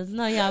 Lord Jesus.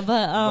 No,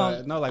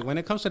 but no, like, when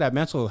it comes to that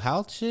mental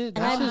health shit,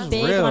 that's and I'm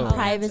big real. on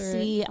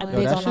privacy. I'm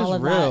big on all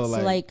of real, that.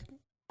 So, like,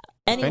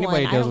 anyone, if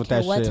anybody deals with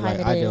that shit,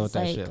 like I deal with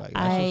that shit. Like, that's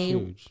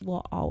I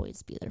will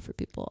always be there for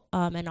people,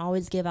 and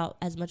always give out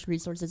as much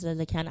resources as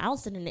I can. I'll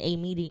sit in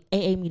an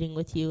AA meeting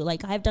with you.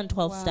 Like, I've done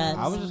 12 steps.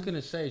 I was just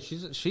gonna say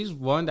she's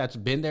one that's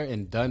been there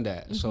and done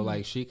that. Mm-hmm. So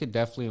like she could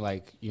definitely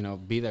like, you know,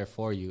 be there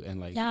for you and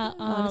like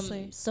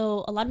honestly.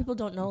 So a lot of people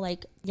don't know,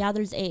 like,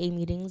 there's AA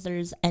meetings,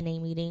 there's NA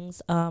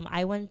meetings.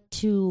 I went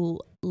to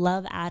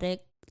Love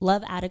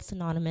Addicts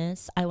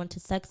Anonymous. I went to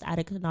Sex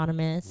Addicts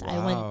Anonymous. Wow.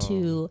 I went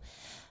to.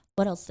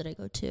 What else did I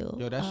go to?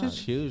 Yo, that's just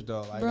huge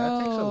though. Like, bro, that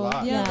takes a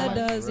lot. Yeah, that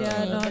does.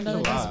 Yeah,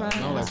 no, that's right.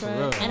 No, that's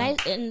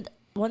right. And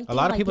one thing, a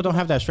lot of people don't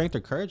have that strength or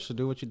courage to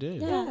do what you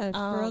did. Yeah,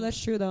 bro,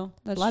 that's true though.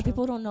 A lot of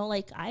people don't know.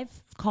 Like, I've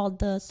called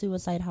the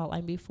suicide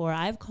hotline before.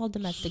 I've called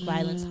domestic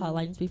violence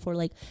hotlines before.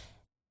 Like,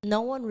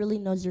 no one really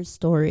knows your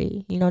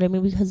story. You know what I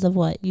mean? Because of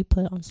what you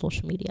put on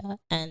social media.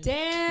 And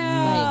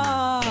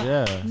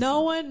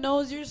no one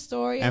knows your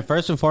story. And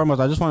first and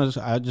foremost, I just want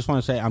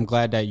to say I'm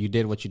glad that you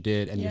did what you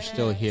did and you're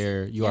still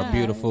here. You are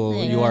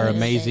beautiful. You are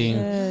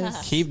amazing.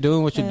 Keep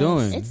doing what you're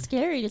doing. It's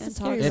scary. It's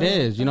scary. It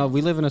is. You know,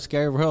 we live in a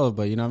scary world,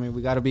 but you know what I mean?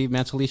 We got to be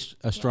mentally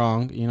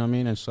strong, you know what I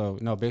mean? And so,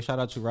 big shout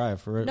out to Ryah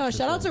for it. No,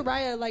 shout out to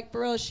Ryah, like,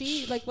 bro,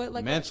 she like what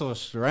like mental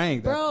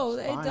strength. Bro,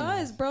 it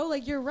does, bro.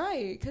 Like, you're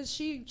right, cuz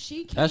she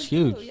that's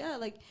huge. Yeah,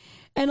 like,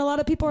 and a lot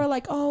of people are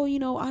like, oh, you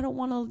know, I don't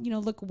want to, you know,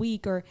 look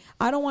weak, or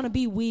I don't want to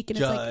be weak. And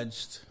judged.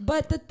 It's like,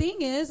 but the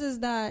thing is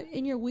that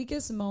in your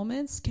weakest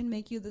moments can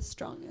make you the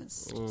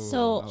strongest. Ooh,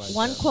 so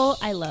one quote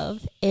I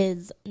love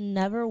is,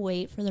 never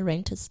wait for the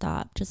rain to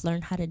stop. Just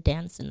learn how to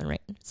dance in the rain.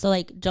 So,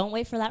 like, don't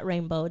wait for that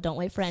rainbow. Don't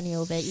wait for any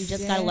of it. You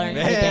just got to learn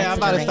how to dance I'm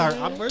about to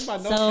start. Where's my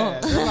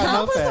notepad?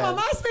 I'll put some on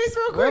MySpace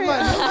real quick. Where's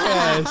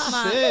my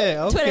notepad? Shit,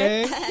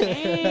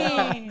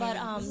 okay. But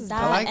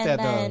that, I like that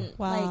then, though.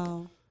 Wow.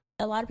 Like,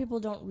 a lot of people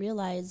don't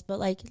realize, but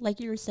like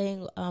you were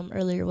saying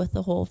earlier with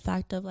the whole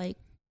fact of like,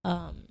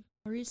 what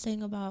were you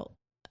saying about?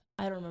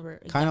 I don't remember.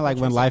 Exactly, kind of like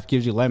when life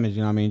gives you lemons,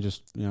 you know what I mean?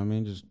 Just, you know what I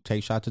mean? Just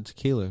take shots of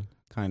tequila,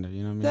 kind of,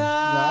 you know what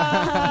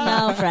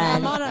I mean? No,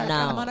 friend.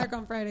 I'm Monarch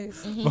on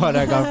Fridays.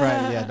 Monarch on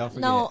Friday, yeah, don't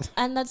forget. No,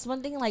 and that's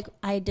one thing, like,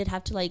 I did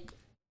have to, like,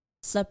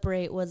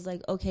 separate was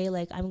like, okay,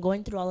 like I'm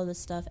going through all of this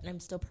stuff and I'm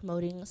still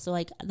promoting, so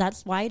like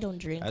that's why I don't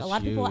drink. That's a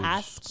lot huge. of people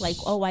ask like,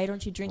 oh, why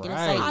don't you drink? Right.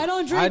 And it's like, I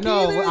don't drink I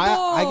know.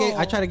 either,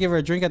 I tried to give her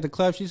a drink at the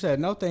club. She said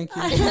no, thank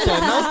you. She said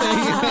no,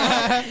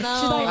 thank you.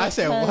 no. I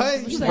said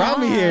what? You like, brought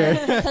me here.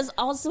 Because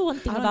also one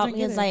thing I don't about drink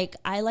me is either. like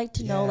I like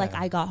to know Yeah. like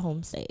I got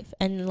home safe,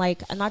 and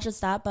like not just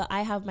that, but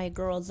I have my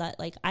girls that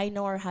like I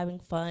know are having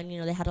fun.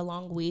 You know, they had a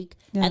long week,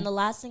 and the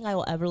last thing I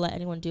will ever let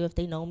anyone do if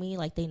they know me,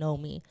 like they know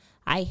me.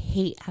 I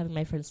hate having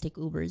my friends take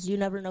Ubers. You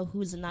never know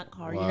who's in that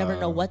car. Wow. You never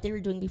know what they were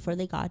doing before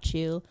they got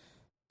you.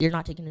 You're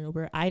not taking an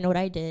Uber. I know what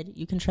I did.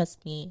 You can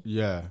trust me.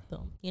 Yeah.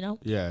 Boom. You know?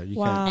 Yeah. You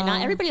Wow. can't. And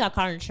not everybody got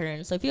car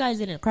insurance. So if you guys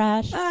didn't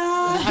crash,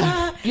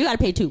 Ah. you got to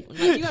pay too. Like,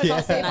 You gotta call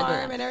Yeah. State Not doing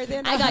Farm and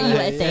everything. I got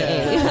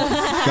USAA.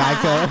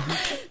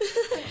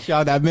 Geico.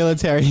 Shout out that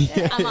military.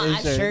 I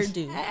sure insurance.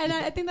 do. And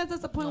I think that's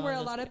just the point No, where a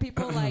that's lot of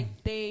people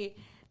like they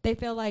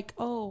feel like,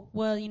 oh,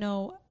 well, you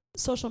know,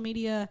 social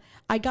media,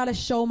 I gotta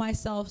show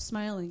myself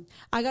smiling.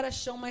 I gotta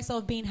show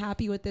myself being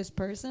happy with this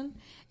person.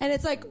 And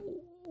it's like,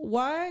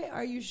 why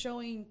are you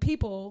showing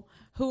people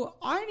who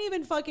aren't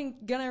even fucking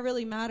gonna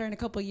really matter in a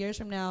couple of years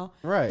from now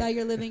Right. that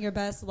you're living your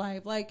best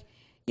life? Like,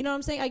 you know what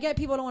I'm saying? I get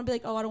people don't want to be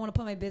like, oh, I don't want to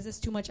put my business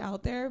too much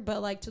out there,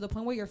 but like to the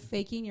point where you're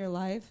faking your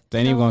life. They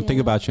ain't even No, gonna think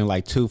yeah. about you in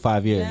like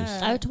 2-5 years. Yeah.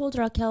 I told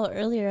Raquel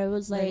earlier, I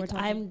was Like, we're like,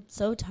 talking- I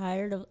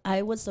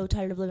was so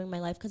tired of living my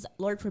life, because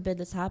Lord forbid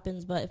this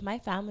happens, but if my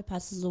family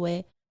passes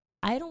away,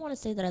 I don't want to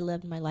say that I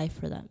lived my life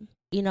for them.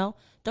 You know,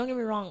 don't get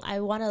me wrong.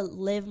 I want to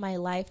live my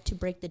life to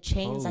break the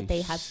chains Holy that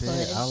they have shit, put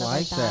and I stuff like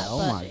like that. that. Oh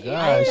But my I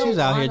god, don't she's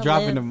out here wanna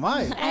dropping live- the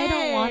mic. I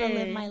don't want to Hey.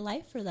 live my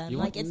life for them. You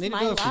like, it's need my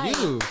to do it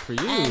life. for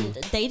you. And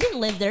they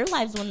didn't live their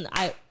lives when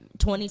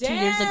 22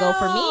 years ago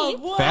for me.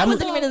 Damn, I Family-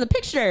 wasn't even in the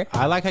picture.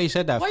 I like how you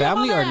said that. Where your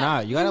Family mama or at?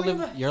 not, you gotta Where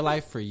live your- your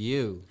life for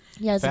you.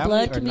 Yes, Family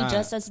blood or can be not.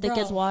 just as thick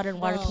Bro, as water,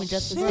 and water bro. can be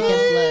just as thick Bro.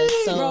 as blood.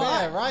 So Bro,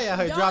 Yeah, Ryah,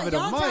 her dropping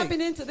y'all the mic.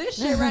 tapping into this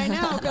shit right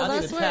now, because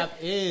I swear,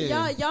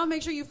 in. y'all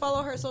make sure you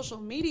follow her social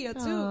media too,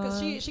 because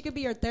she could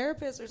be your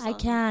therapist or I something.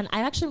 can.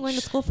 I actually went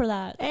to school for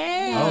that.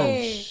 Hey,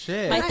 Oh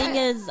shit! My And thing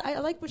is, I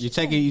like what You she's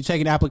saying.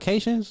 taking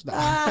applications?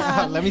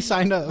 Ah. Let me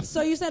sign up.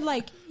 So you said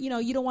like, you know,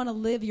 you don't want to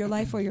live your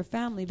life for your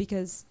family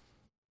because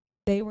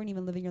they weren't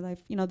even living your life.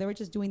 You know, they were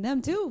just doing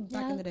them too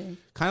back in the day.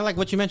 Kind of like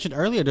what you mentioned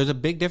earlier. There's a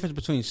big difference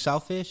between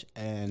selfish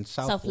and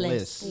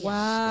selfless. Selfless.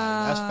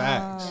 Wow, Like, that's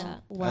facts. Yeah.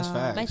 Wow. That's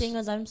facts. my thing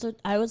is,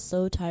 I was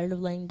so tired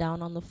of laying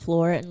down on the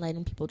floor and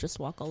letting people just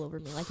walk all over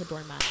me like a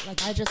doormat.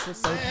 Like I just was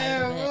so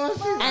tired of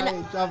it.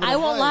 And I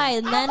won't lie.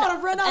 And then, about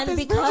to run out and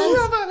this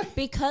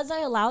because I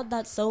allowed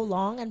that so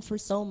long and for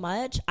so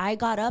much, I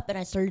got up and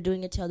I started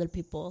doing it to other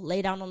people.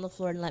 Lay down on the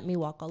floor and let me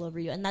walk all over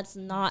you. And that's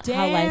not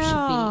how life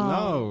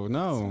should be.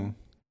 No.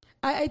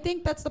 I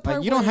think that's the part.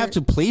 Like, you don't where- have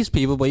to please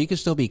people, but you can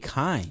still be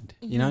kind.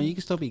 You know, you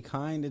can still be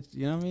kind. It's,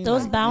 you know what I mean? Those Like,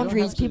 you don't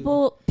boundaries, have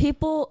to-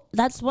 people,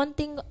 that's one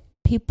thing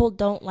people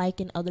don't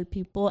like in other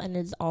people, and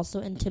is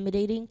also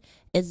intimidating,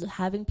 is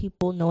having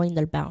people knowing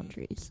their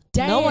boundaries.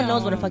 No one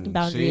knows what a fucking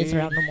boundary is See?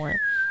 around no more.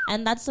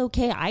 And that's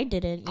okay. I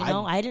didn't,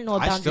 I didn't know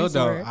what I still boundaries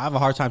don't. were. I have a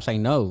hard time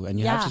saying no, and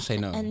you have to say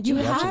no. And You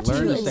you have to. to.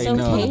 learn It's say okay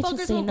no. to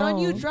Motherfuckers say will run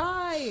you no.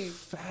 dry.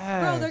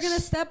 Facts. Bro, they're gonna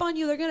step on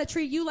you. They're gonna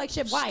treat you like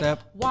shit. Why?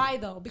 Step- Why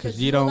though? Because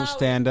you don't allowed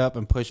stand up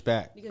and push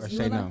back it. or you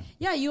say allowed- no.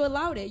 Yeah, you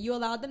allowed it. You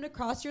allowed them to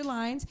cross your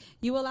lines.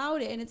 You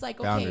allowed it, and it's like,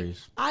 okay,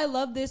 Boundaries. I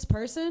love this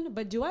person,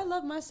 but do I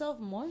love myself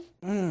more?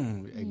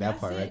 That That's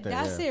part it. right there.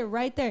 That's it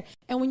right there.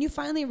 And when you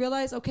finally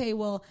realize, okay,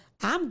 well,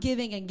 I'm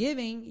giving and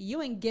giving,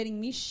 you ain't getting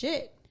me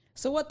shit.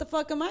 So what the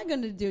fuck am I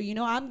gonna do? You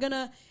know, I'm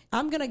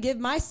gonna give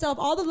myself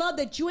all the love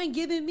that you ain't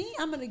giving me.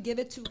 I'm gonna give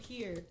it to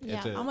here.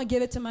 That's it. I'm gonna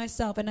give it to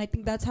myself. And I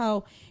think that's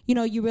how, you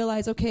know, you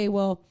realize, okay,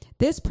 well,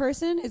 this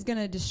person is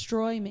gonna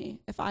destroy me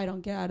if I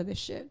don't get out of this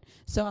shit.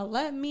 So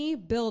let me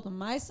build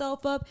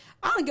myself up.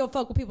 I don't give a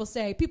fuck what people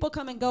say. People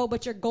come and go,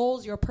 but your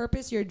goals, your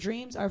purpose, your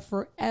dreams are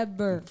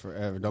forever.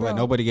 Forever. Don't Bro. let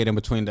nobody get in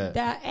between that.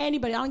 That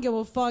anybody, I don't give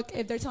a fuck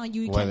if they're telling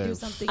you Whether can't do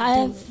something.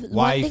 I've do it. one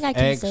Wife, thing I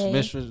can ex, say.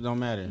 mistress, don't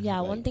matter. Yeah,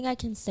 Like, one thing I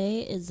can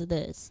say is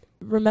this.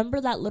 Remember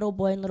that little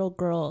boy and little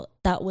girl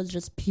that was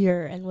just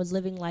pure and was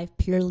living life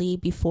purely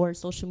before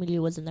social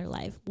media was in their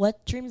life?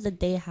 What dreams did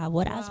they have?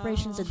 What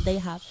aspirations did they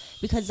have?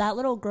 Because that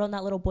little girl and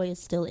that little boy is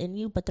still in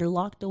you, but they're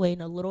locked away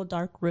in a little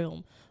dark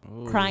room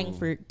crying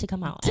for it to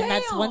come out. And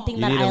that's one thing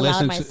You that need to I allowed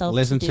listen to- myself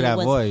listen to to do that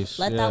was voice.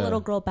 let Yeah. that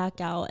little girl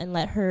back out and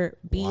let her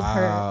be Wow.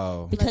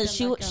 her. Because Let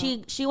them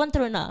back she went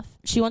through enough.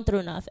 She went through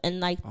enough. And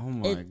like Oh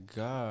my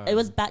god. it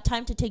was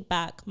time to take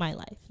back my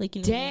life. Like,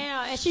 you know,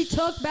 Damn, and she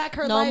took back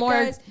her no life, more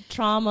guys.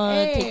 trauma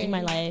Hey, taking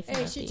my life.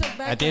 Hey, she nothing. took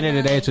back. At the her end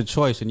of the day, life. it's a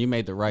choice, and you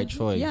made the right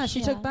choice. Yeah, she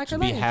Yeah. took back To her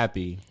be life.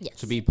 happy. Yes.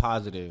 To be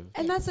positive.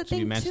 And that's the to thing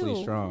be mentally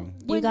too. strong.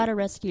 You When- gotta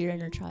rescue your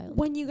inner child.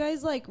 When you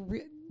guys like,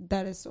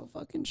 that is so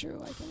fucking true.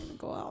 I can't even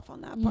go off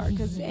on that part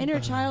because the inner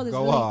child is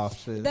Go really, off.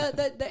 sis.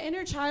 The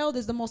inner child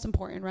is the most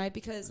important, right?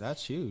 Because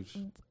That's huge.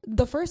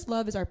 the first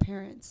love is our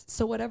parents.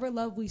 So whatever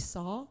love we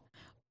saw,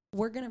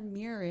 we're gonna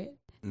mirror it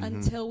Mm-hmm.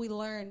 until we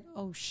learn,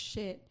 oh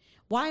shit,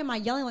 why am I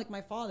yelling like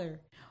my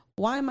father?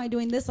 why am I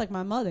doing this like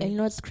my mother? And you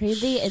know what's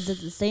crazy is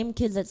it's the same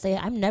kids that say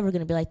I'm never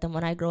gonna be like them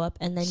when I grow up,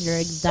 and then you're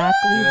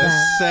exactly them.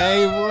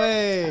 Same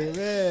way,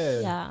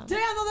 man. Yeah.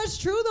 Damn, no, that's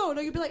true though.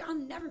 No, you'd be like, I'll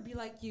never be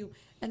like you,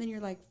 and then you're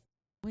like,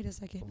 wait a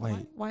second,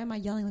 why am I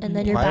yelling like? And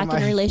then you're back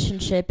in a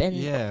relationship, and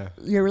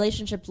your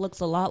relationship looks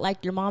a lot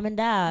like your mom and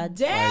dad.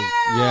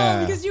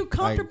 Damn, because you're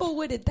comfortable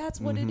with it.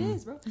 That's what it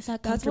is, bro. It's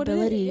that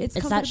comfortability. It's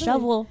that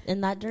shovel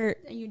in that dirt,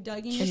 and you're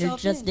digging yourself, and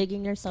you're just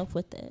digging yourself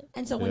with it.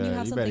 And so when you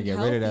have something get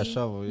healthy, rid of that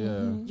shovel.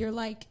 You're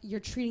like, you're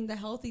treating the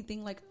healthy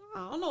thing like,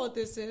 I don't know what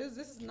this is.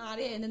 This is not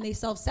it, and then they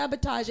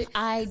self-sabotage it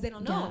because they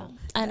don't know.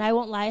 And I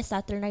won't lie, I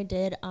sat there and I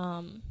did.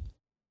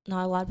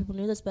 Not a lot of people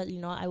knew this, but you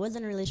know, I was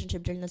in a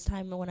relationship during this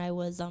time when I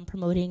was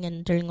promoting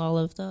and during all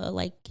of the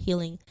like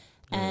healing,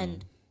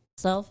 and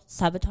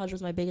self-sabotage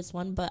was my biggest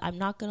one. But I'm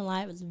not gonna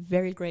lie, I was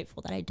very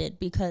grateful that I did,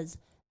 because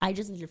I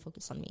just needed to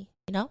focus on me,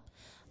 you know.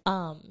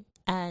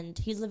 And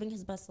he's living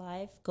his best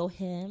life. Go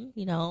him,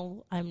 you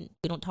know.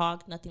 We don't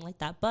talk, nothing like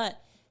that.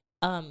 But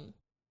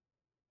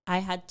I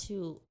had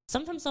to.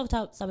 Sometimes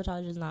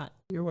self-sabotage is not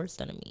your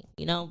worst enemy,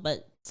 you know.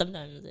 But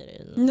sometimes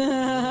it is.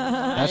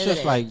 That's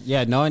just like,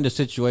 knowing the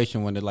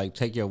situation when to like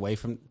take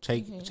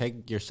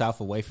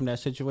yourself away from that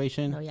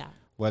situation. Oh yeah.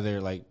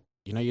 Whether like,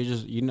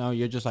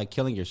 you're just like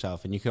killing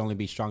yourself, and you can only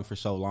be strong for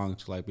so long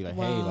to like be like,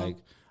 hey, like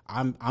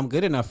I'm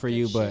good enough for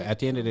you, but at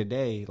the end of the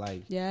day,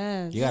 like,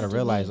 you got to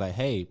realize like,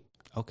 hey,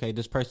 okay,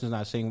 this person's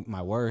not seeing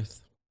my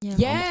worth. Yeah.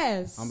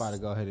 Yes. I'm about to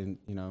go ahead and,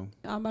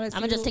 I'm gonna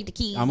just take the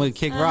keys. I'm gonna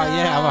kick Ryah.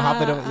 Yeah, I'm gonna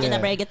hop it up. Get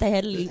that bread, get the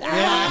head leave.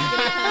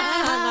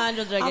 I'm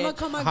gonna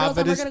call my girls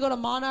and we're gonna go to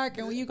Monarch,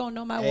 and you gonna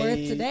know my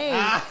worth today.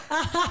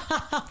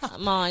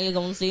 Mom, you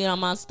gonna see it on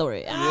my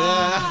story.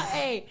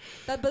 Hey,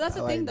 but that's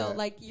the thing though.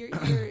 Like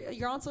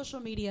you're on social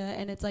media,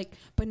 and it's like,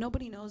 but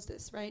nobody knows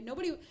this, right?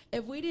 Nobody.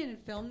 If we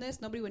didn't film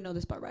this, nobody would know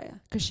this about Ryah,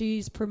 because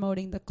she's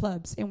promoting the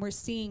clubs, and we're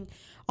seeing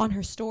on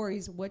her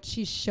stories what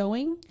she's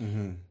showing.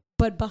 Mm-hmm.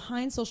 But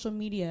behind social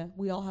media,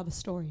 we all have a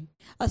story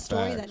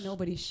that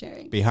nobody's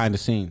sharing. Behind the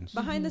scenes.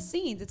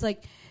 It's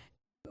like,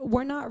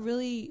 we're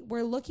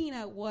looking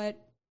at what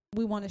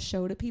we want to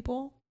show to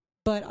people,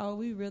 but are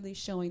we really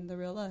showing the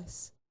real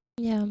us?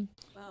 Yeah.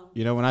 Wow.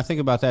 You know, when I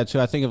think about that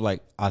too, I think of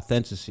like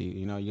authenticity.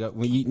 You know,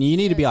 you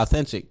need to be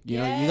authentic. You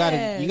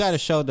know, you gotta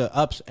show the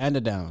ups and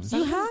the downs.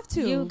 You have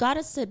to. You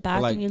gotta sit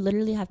back and you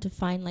literally have to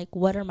find like,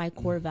 what are my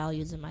core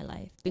values in my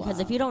life? Because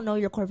if you don't know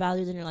your core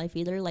values in your life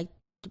either, like,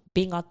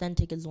 being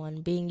authentic is one,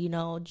 being,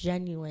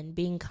 genuine,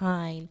 being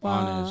kind,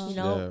 honest,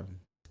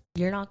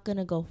 you're not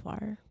gonna go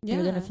far.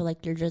 You're gonna feel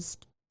like you're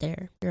just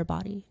there, you're a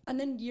body, and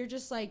then you're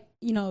just like,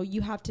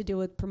 you have to deal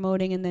with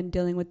promoting and then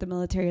dealing with the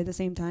military at the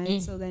same time.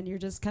 So then you're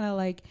just kind of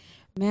like,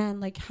 man,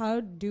 like,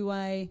 how do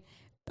I'm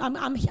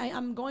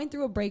going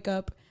through a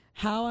breakup,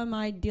 how am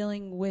I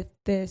dealing with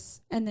this,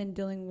 and then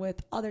dealing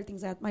with other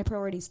things that my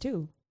priorities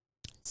too?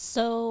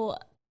 So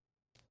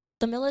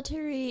the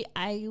military,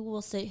 I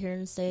will sit here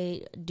and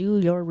say, do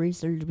your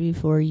research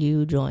before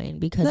you join,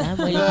 because I'm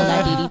waiting for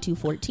that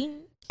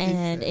DD-214,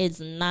 and it's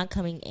not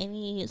coming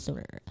any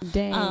sooner.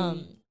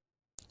 Dang.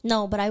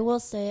 No, but I will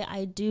say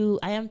I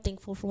am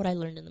thankful for what I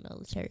learned in the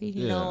military,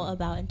 you know,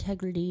 about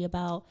integrity,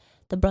 about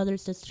the brother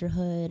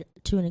sisterhood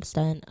to an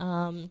extent.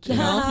 Teamwork.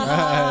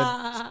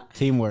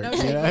 No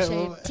shade, no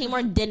shade.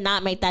 Teamwork did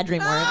not make that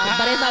dream work,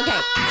 but it's okay.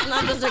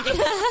 I'm just joking.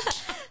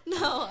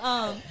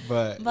 No,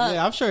 but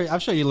yeah, I'm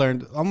sure you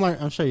learned.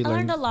 I'm sure you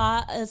learned a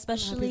lot,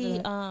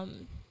 especially.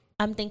 I'm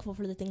thankful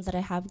for the things that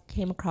I have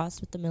came across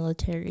with the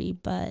military,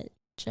 but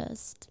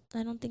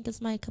I don't think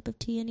it's my cup of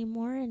tea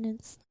anymore, and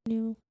it's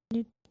new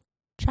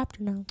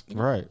chapter now.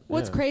 Right.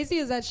 What's crazy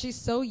is that she's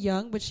so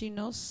young, but she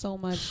knows so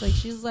much. Like,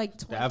 she's like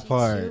 22. That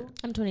part.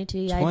 I'm 22.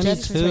 Yeah, 22. I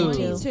just turned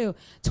 22.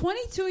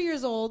 22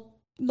 years old.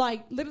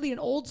 Like, literally an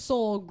old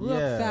soul, grew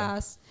up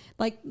fast.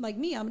 Like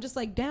me, I'm just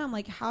like, damn,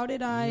 like, how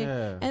did I?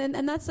 Yeah.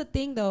 And that's the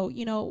thing, though.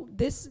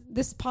 This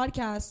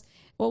podcast,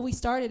 when we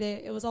started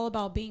it was all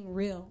about being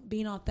real,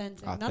 being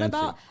authentic. Not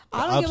about,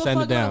 I don't give a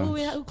fuck about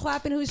who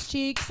clapping whose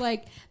cheeks.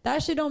 Like,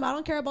 that shit I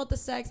don't care about the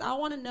sex. I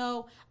want to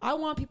know. I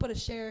want people to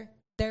share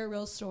their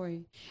real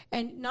story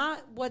and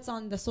not what's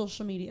on the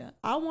social media.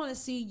 I want to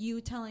see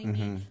you telling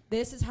me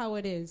this is how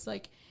it is.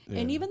 Like,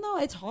 and even though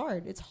it's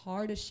hard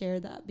to share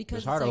that, because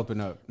it's hard to open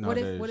up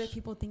nowadays. What if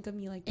people think of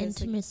me like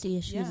this? Intimacy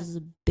issues is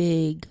a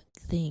big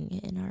thing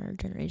in our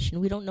generation.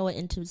 We don't know what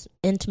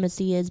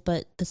intimacy is,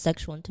 but the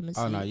sexual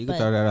intimacy. Oh no, you can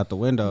throw that out the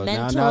window.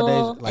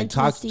 Nowadays, like,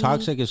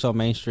 toxic is so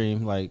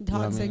mainstream. Like,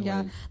 toxic,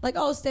 like,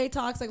 oh, stay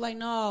toxic. Like,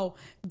 no,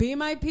 be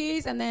my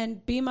peace, and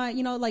then be my,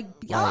 like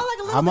a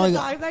little bit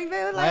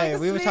toxic. Like,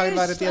 we were talking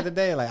about it the other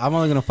day. Like, I'm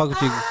only gonna fuck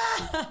with you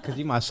because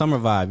you my summer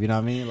vibe. You know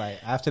what I mean? Like,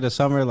 after the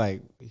summer,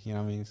 like, you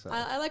know what I mean? So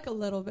I like a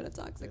little bit of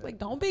toxic. Like,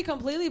 don't be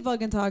completely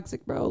fucking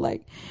toxic, bro.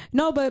 Like,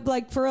 no, but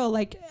like, for real,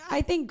 like,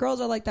 I think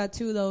girls are like that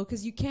too, though,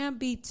 because you can't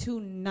be too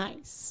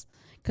nice.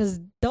 Because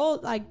they'll,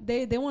 like,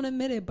 they won't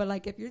admit it, but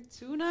like, if you're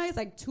too nice,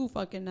 like too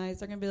fucking nice,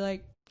 they're gonna be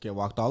like, get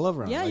walked all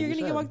over. Yeah, you're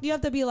gonna get walked. You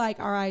have to be like,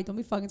 all right, don't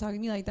be fucking talking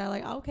to me like that.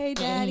 Like, okay,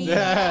 daddy.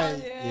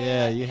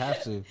 Yeah, you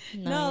have to.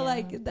 No,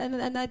 like,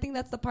 and I think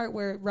that's the part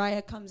where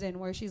Ryah comes in,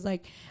 where she's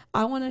like,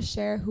 I want to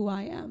share who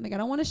I am. Like, I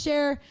don't want to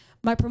share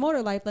my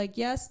promoter life. Like,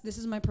 yes, this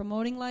is my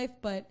promoting life,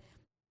 but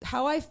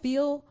how I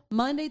feel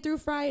Monday through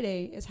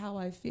Friday is how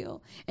I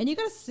feel. And you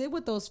got to sit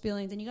with those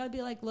feelings, and you got to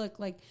be like, look,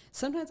 like,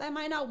 sometimes I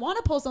might not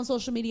want to post on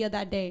social media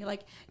that day.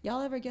 Like,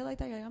 y'all ever get like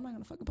that? You're like, I'm not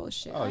going to fucking post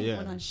shit. I ain't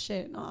going on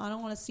shit. No, I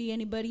don't want to see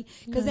anybody.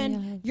 Because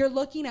then you're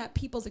looking at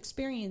people's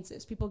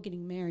experiences, people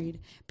getting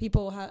married,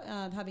 people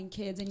having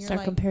kids, and you're start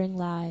like, comparing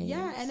lives.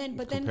 Yeah, and then,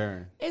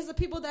 then it's the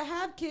people that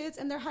have kids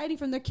and they're hiding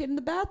from their kid in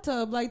the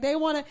bathtub. Like, they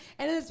want to,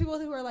 and then there's people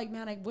who are like,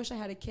 man, I wish I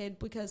had a kid,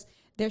 because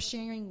they're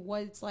sharing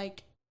what it's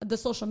like, the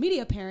social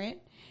media parent.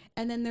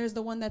 And then there's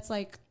the one that's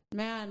like,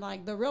 man,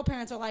 like, the real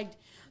parents are like,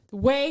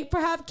 wait for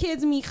have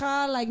kids,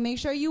 mija, like, make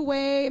sure you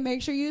wait,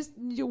 make sure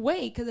you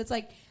wait, because it's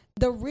like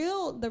the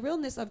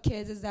realness of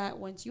kids is that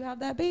once you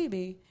have that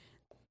baby,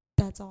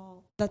 that's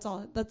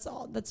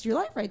your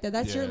life right there.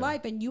 That's your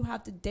life, and you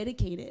have to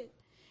dedicate it.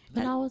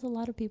 But not with a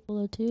lot of people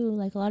though too.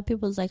 Like, a lot of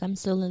people is like, I'm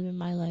still living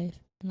my life,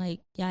 and like,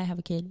 yeah, I have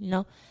a kid, you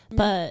know.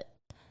 But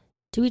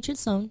to each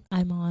its own.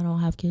 I don't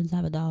have kids, I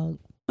have a dog.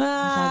 I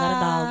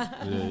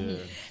got a dog.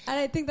 And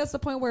I think that's the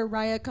point where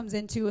Ryah comes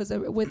into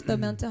with the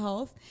mental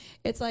health.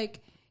 It's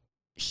like,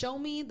 show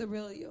me the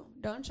real you.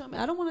 Don't show me.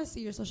 I don't want to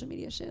see your social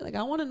media shit. Like,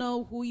 I want to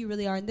know who you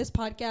really are. In this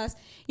podcast,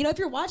 you know, if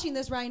you're watching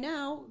this right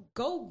now,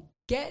 go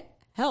get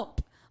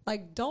help.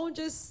 Like, don't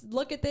just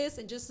look at this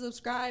and just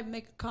subscribe,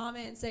 make a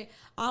comment, and say,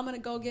 I'm going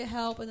to go get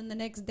help. And then the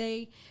next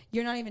day,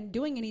 you're not even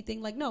doing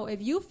anything. Like, no,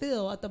 if you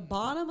feel at the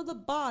bottom of the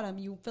bottom,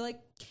 you feel like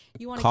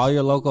you want to call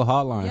your local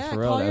hotline, for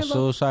real. That's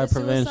suicide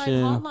prevention.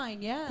 Suicide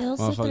hotline, They'll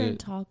sit there and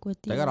talk with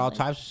you. They got all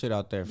types of shit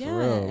out there, for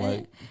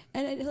real.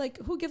 And like,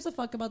 who gives a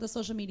fuck about the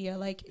social media?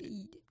 Like,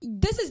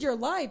 this is your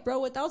life, bro.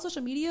 Without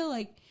social media,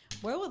 like,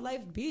 where would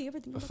life be?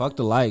 Everything. Fuck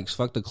the likes,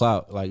 fuck the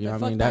clout. Like, you know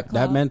what I mean?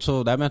 That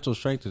mental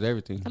strength is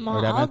everything.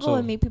 I'll go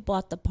and meet people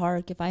at the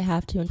park if I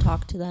have to and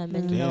talk to them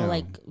and, you know,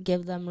 like,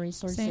 give them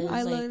resources. Same.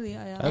 Like,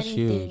 that's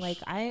anything. huge. Like,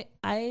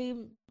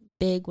 I'm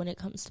big when it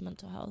comes to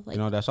mental health. Like,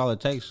 you know, that's all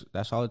it takes.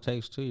 That's all it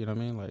takes too. You know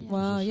what I mean?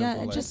 Like,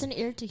 and just an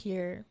ear to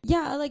hear.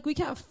 Yeah, like, we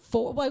can't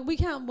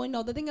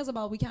the thing is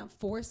about, we can't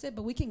force it,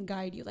 but we can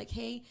guide you. Like,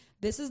 hey,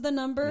 this is the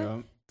number.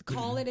 Yeah.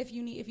 Call it if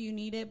you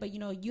need it, but, you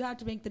know, you have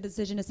to make the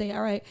decision to say,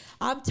 all right,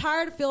 I'm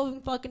tired of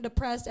feeling fucking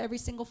depressed every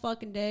single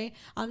fucking day.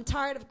 I'm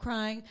tired of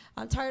crying.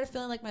 I'm tired of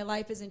feeling like my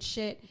life isn't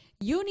shit.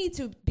 You need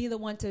to be the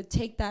one to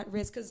take that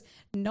risk, because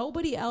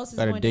nobody else is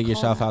going to dig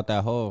yourself out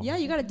that hole. Yeah,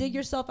 you got to dig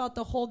yourself out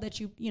the hole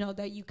that you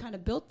kind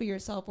of built for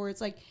yourself, where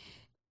it's like,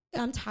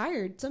 I'm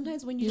tired.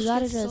 Sometimes when you got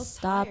to just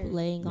stop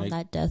laying on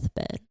that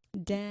deathbed.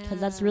 Damn. Because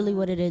that's really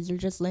what it is. You're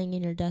just laying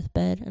in your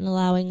deathbed and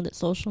allowing the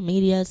social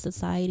media,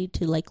 society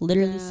to, like,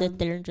 literally sit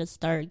there and just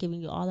start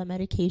giving you all that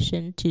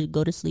medication to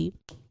go to sleep.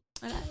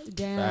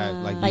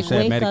 Damn. Like you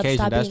said,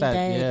 medication. That's that.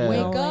 Dead, yeah.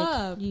 Wake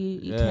up. Like,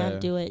 you can't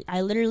do it.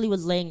 I literally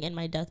was laying in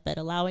my deathbed,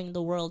 allowing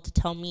the world to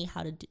tell me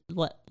how to do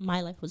what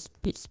my life was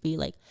supposed to be,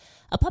 like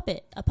a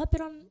puppet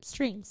on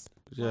strings.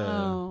 Yeah.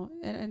 Wow.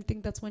 And I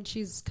think that's when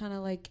she's kind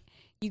of like,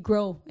 you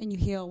grow and you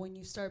heal when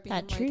you start being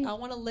like, I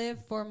want to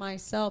live for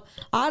myself.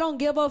 I don't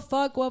give a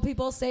fuck what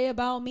people say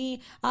about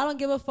me. I don't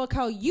give a fuck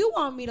how you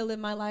want me to live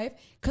my life,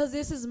 because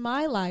this is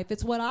my life.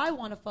 It's what I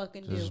want to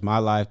fucking do. This is my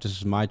life. This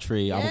is my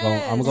tree.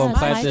 Yes, I'm going to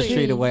plant this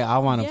tree the way I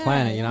want to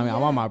plant it. You know what I mean? I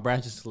want my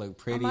branches to look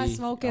pretty. I might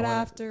smoke it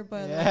after,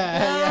 but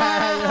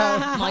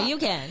well, you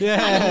can.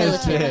 I'm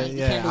military. You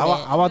can't do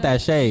I want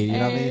that shade. You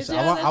know what I mean? So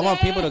I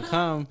want people to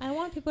come. I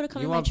want people to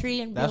come to my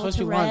tree and be that's able what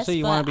to you rest, want too.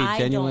 You want to be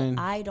genuine.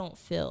 I don't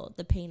feel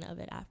the pain of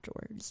it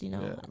afterwards, you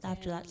know,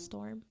 after that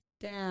storm.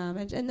 Damn.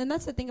 And then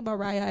that's the thing about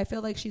Ryah. I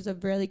feel like she's a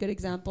really good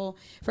example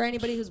for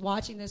anybody who's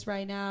watching this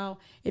right now.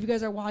 If you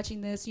guys are watching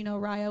this, you know,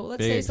 Ryah,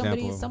 let's say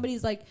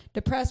somebody's like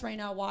depressed right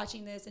now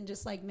watching this and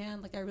just like,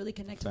 man, like, I really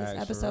connect to this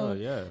episode.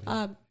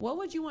 What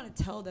would you want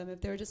to tell them if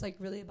they're just like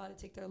really about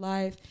to take their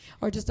life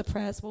or just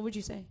depressed? What would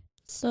you say?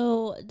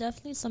 So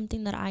definitely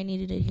something that I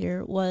needed to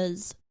hear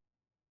was,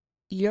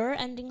 you're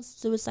ending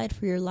suicide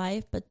for your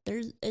life, but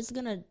it's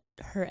going to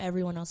hurt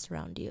everyone else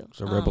around you.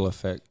 It's a ripple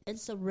effect.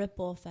 It's a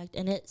ripple effect,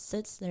 and it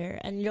sits there,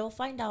 and you'll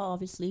find out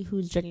obviously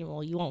who's genuine.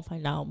 Well, you won't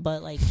find out,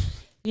 but like,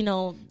 you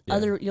know,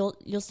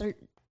 you'll start.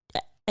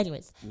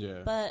 Anyways,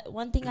 But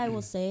one thing I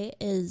will say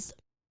is,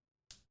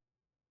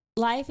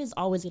 life is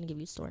always going to give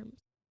you storms.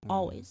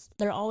 Always,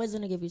 they're always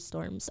going to give you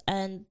storms,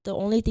 and the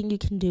only thing you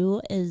can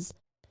do is,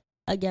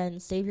 again,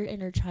 save your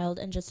inner child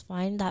and just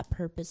find that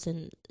purpose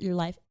in your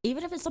life,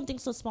 even if it's something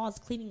so small as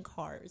cleaning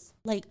cars.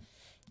 Like,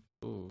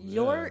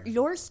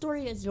 your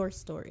story is your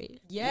story.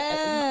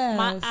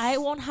 Yes. I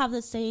won't have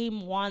the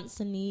same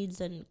wants and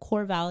needs and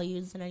core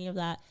values and any of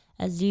that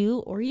as you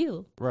or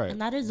you. Right.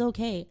 And that is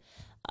okay.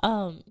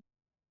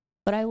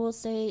 But I will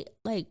say,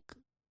 like,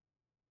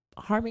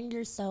 harming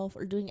yourself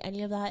or doing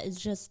any of that is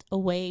just a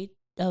way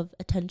of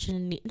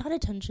attention, not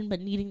attention,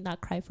 but needing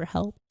that cry for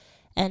help.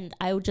 And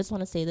I would just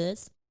want to say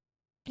this.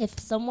 If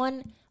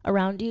someone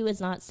around you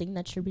is not saying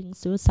that you're being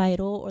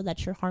suicidal or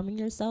that you're harming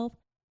yourself,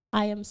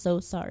 I am so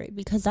sorry,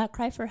 because that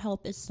cry for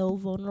help is so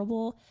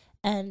vulnerable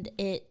and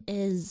it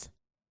is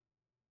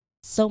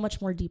so much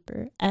more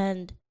deeper.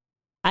 And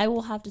I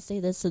will have to say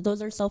this, so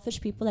those are selfish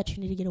people that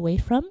you need to get away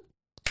from.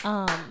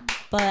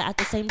 But at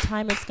the same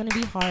time, it's going to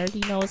be hard,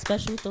 you know,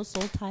 especially with those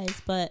soul ties.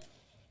 But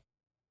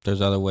there's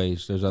other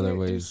ways.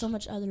 There's so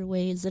much other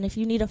ways. And if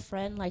you need a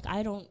friend, like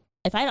I don't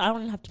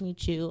have to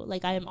meet you.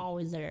 Like I am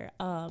always there.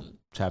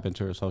 Tap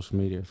into her social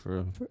media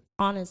for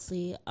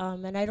honestly.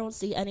 And I don't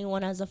see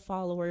anyone as a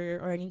follower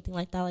or anything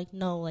like that. Like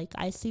no, like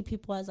I see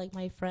people as like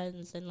my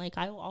friends, and like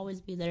I will always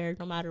be there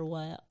no matter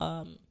what.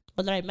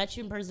 Whether I met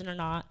you in person or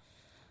not.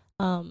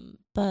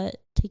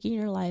 But taking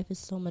your life is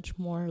so much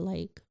more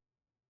like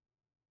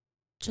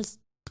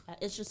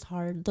it's just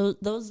hard.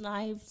 Those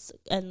knives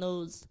and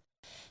those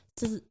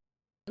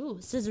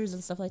scissors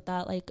and stuff like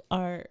that, like,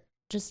 are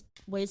just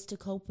ways to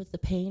cope with the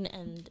pain,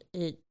 and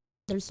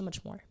there's so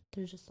much more.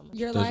 There's just so much.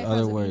 Your There's life other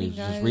has a ways. meaning,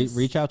 Just guys.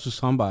 reach out to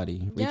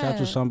somebody. Reach out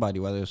to somebody,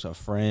 whether it's a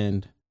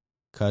friend,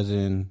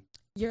 cousin.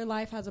 Your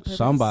life has a purpose.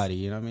 Somebody,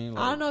 you know what I mean?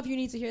 I don't know if you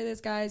need to hear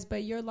this, guys,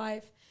 but your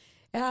life,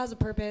 it has a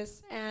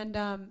purpose. And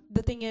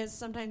the thing is,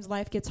 sometimes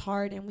life gets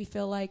hard and we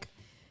feel like,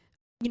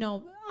 you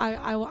know,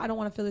 I don't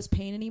want to feel this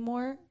pain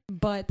anymore.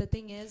 But the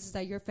thing is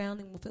that your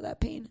family will feel that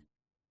pain.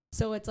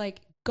 So it's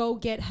like, go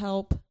get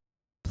help.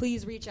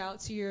 Please reach out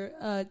to your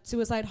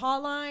suicide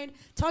hotline.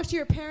 Talk to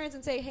your parents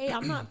and say, hey,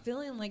 I'm not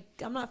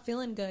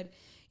feeling good.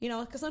 You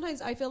know, because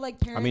sometimes I feel like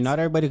parents. I mean, not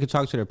everybody could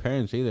talk to their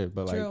parents either,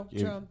 but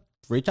true.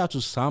 Reach out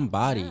to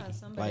somebody. Yeah,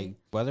 somebody. Like,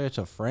 whether it's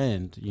a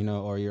friend, you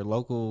know, or your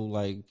local,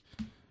 like,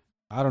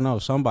 I don't know,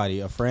 somebody,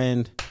 a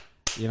friend,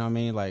 you know what I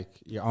mean? Like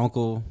your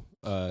uncle,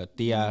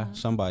 tia,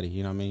 somebody,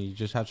 you know what I mean? You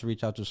just have to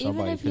reach out to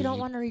somebody. Even if you don't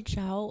want to reach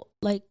out,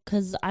 like,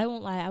 because I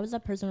won't lie, I was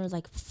that person who was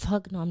like,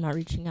 fuck no, I'm not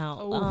reaching out.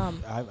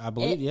 I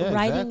believe,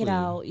 writing exactly. it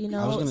out, you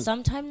know,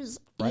 sometimes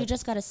you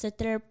just got to sit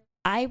there.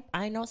 I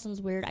know it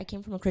sounds weird. I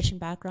came from a Christian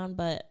background,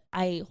 but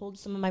I hold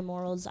some of my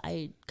morals.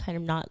 I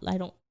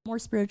don't, more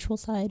spiritual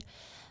side.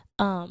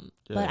 But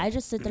I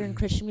just sit there in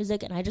Christian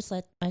music and I just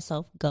let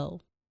myself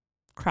go.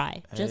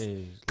 Cry. Just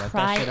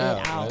cry it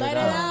out. Let it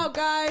out,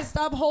 guys.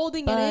 Stop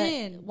holding it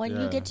in. When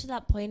you get to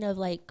that point of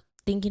like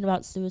thinking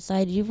about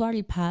suicide, you've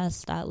already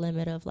passed that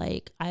limit of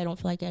like, I don't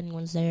feel like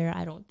anyone's there.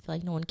 I don't feel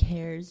like no one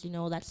cares. You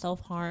know, that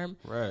self-harm.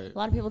 Right. A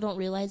lot of people don't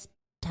realize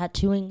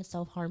tattooing is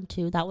self-harm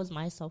too. That was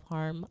my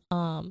self-harm.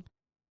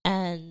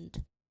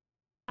 And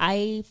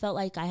I felt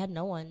like I had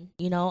no one,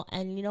 you know,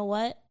 and you know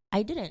what?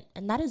 I didn't.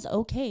 And that is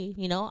okay.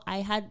 You know,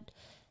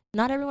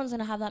 not everyone's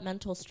going to have that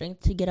mental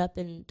strength to get up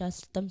and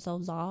dust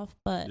themselves off,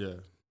 but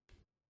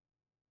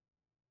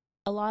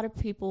a lot of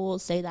people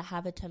say that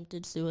have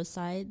attempted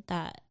suicide,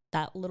 that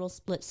little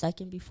split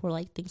second before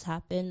like things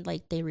happen,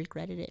 like they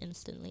regretted it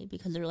instantly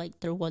because they're like,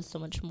 there was so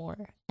much more.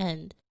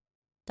 And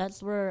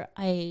that's where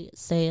I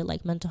say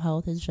like mental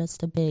health is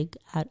just I'm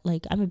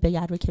a big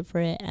advocate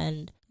for it.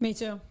 And me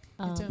too.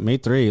 Me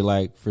too.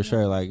 Like for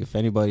sure. Like if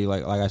anybody,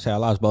 like I said, I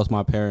lost both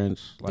my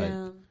parents. Like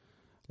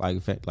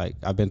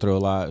I've been through a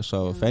lot.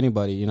 So if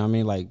anybody, you know what I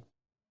mean? Like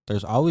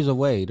there's always a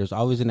way. There's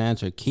always an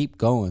answer. Keep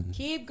going.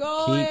 Keep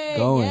going.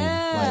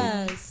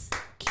 Yes.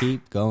 Like,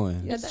 keep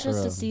going. It's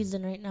just a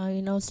season right now.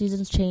 You know,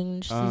 seasons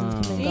change.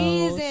 Seasons come and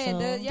go.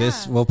 So.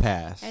 This will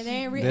pass. And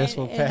then this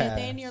will pass. And at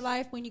the end of your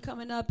life, when you're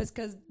coming up, it's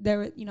because they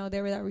were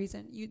that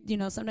reason. You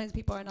know, sometimes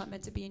people are not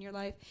meant to be in your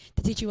life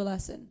to teach you a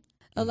lesson.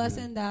 A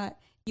lesson that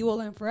you will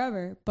learn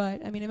forever.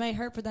 But I mean, it might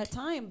hurt for that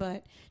time,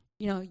 but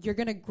you know, you're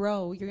gonna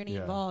grow, you're gonna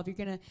evolve,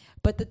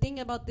 but the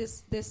thing about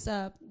this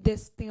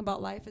thing about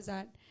life is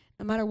that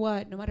no matter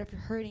what, no matter if you're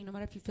hurting, no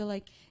matter if you feel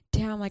like,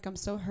 damn, like I'm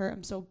so hurt,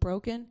 I'm so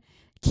broken,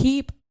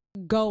 keep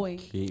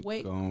going.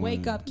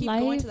 Wake up, keep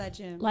going to that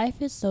gym.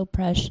 Life is so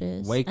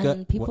precious. Wake up.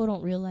 And people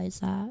don't realize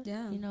that.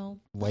 Yeah. You know.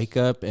 Wake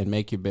up and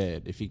make your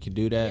bed. If you can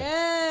do that.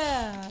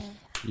 Yeah.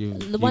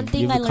 You've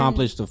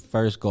accomplished the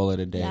first goal of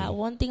the day. Yeah,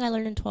 one thing I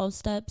learned in 12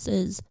 steps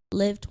is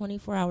live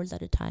 24 hours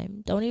at a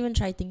time. Don't even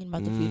try thinking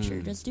about the future.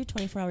 Just do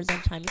 24 hours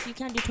at a time. If you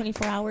can't do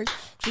 24 hours,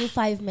 do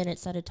 5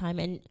 minutes at a time.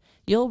 And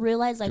you'll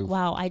realize, like,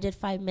 wow, I did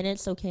 5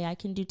 minutes. Okay, I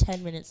can do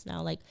 10 minutes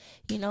now. Like,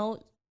 you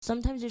know,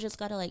 sometimes you just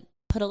got to, like,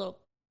 put a little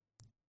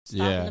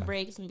stop in the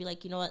brakes and be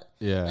like, you know what?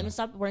 Yeah. Let me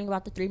stop worrying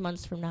about the 3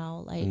 months from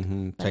now. Like,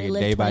 take it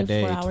day by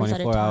day,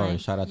 24 hours.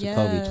 Shout out to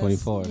Kobe,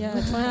 24.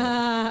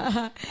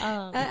 Yeah.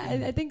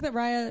 I think that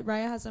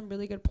Ryah has some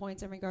really good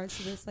points in regards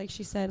to this. Like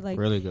she said, like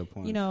really good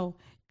points. You know,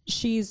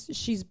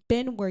 she's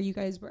been where you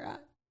guys were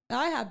at.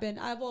 I have been.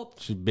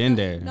 She's been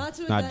there.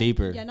 Not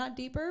deeper. Yeah, not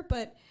deeper,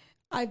 but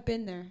I've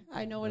been there.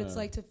 I know what it's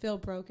like to feel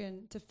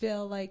broken, to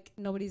feel like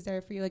nobody's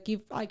there for you. Like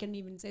I can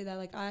even say that.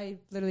 Like I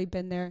literally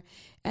been there,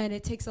 and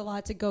it takes a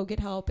lot to go get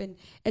help, and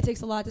it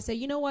takes a lot to say,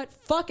 you know what,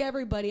 fuck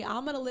everybody.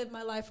 I'm gonna live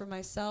my life for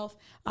myself.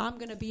 I'm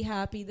gonna be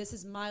happy. This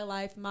is my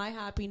life, my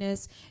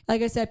happiness.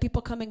 Like I said,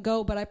 people come and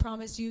go, but I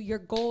promise you, your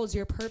goals,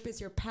 your purpose,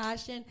 your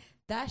passion,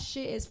 that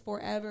shit is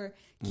forever.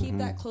 Keep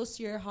that close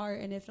to your heart,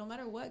 and if no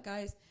matter what,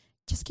 guys,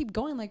 just keep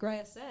going, like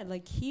Ryah said.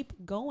 Like, keep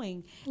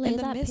going lay in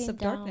the midst of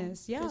down.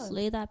 darkness. Yeah. Just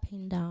lay that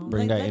pain down.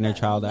 Bring that inner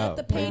child out.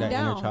 Let the pain Bring that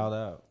down. inner child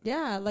out.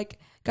 Yeah, like,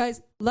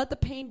 guys, let the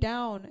pain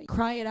down.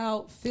 Cry it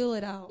out. Feel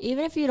it out.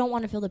 Even if you don't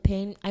want to feel the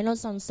pain, I know it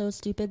sounds so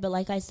stupid, but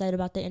like I said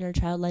about the inner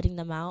child, letting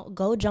them out,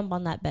 go jump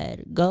on that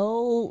bed.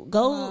 Go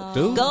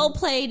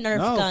play Nerf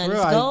guns.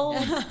 Go,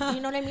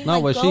 you know what I mean?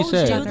 No, what she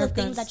said. Do the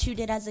things that you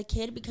did as a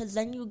kid, because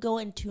then you go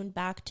and tune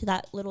back to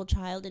that little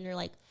child and you're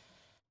like,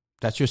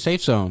 that's your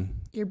safe zone.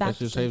 You're back.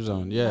 That's your safe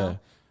zone. Yeah.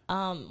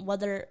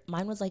 Whether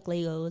mine was like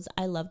Legos,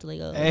 I loved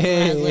Legos.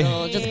 Hey. When I was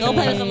little. Just go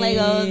play with some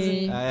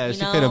Legos. And,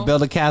 she could have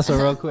built a castle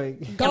real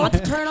quick. Go to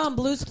turn on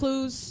Blue's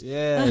Clues.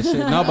 Yeah.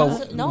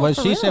 What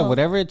she said,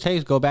 whatever it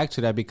takes, go back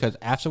to that, because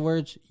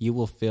afterwards you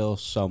will feel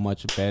so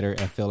much better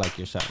and feel like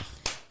yourself.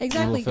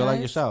 Exactly. You will feel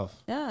like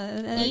yourself. Yeah.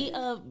 And eat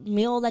a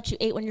meal that you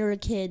ate when you were a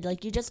kid.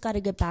 Like, you just got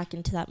to get back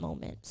into that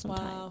moment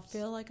sometimes. Wow.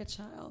 Feel like a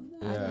child.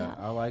 Yeah,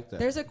 I like that.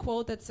 There's a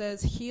quote that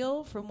says,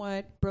 heal from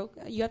what broke.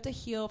 You have to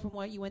heal from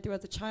what you went through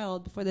as a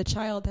child before the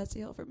child has to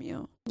heal from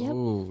you. Yep.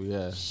 Ooh,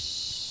 yeah.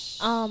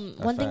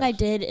 One thing I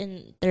did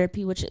in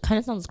therapy, which kind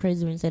of sounds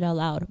crazy when you say it out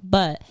loud,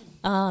 but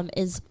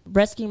is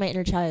rescuing my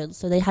inner child.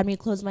 So they had me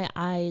close my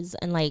eyes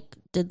and like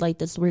did like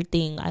this weird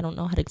thing. I don't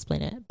know how to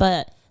explain it,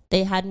 but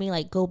they had me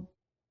like go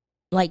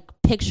like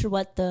picture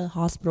what the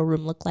hospital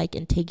room looked like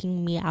and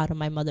taking me out of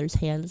my mother's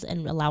hands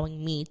and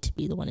allowing me to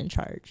be the one in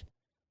charge,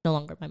 no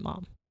longer my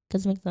mom.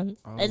 Does it make sense?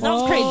 It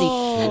sounds crazy.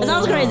 It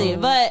sounds crazy,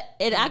 but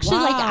it actually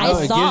like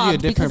I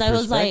sobbed because I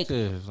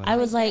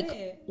was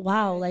like,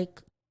 wow, like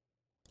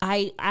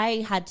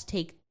I had to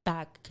take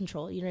back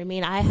control. You know what I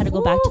mean? I had to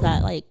go back to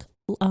that like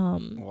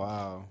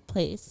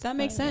place. That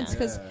makes sense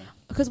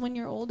because when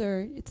you're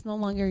older, it's no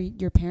longer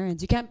your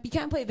parents. You can't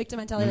play victim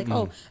mentality like,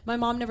 oh, my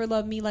mom never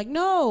loved me. Like,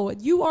 no,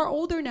 you are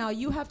older now.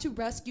 You have to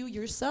rescue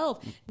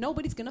yourself.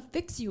 Nobody's gonna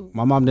fix you.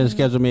 My mom didn't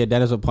schedule me a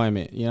dentist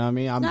appointment. You know what I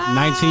mean? I'm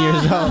 19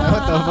 years old.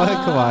 What the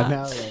fuck? Come on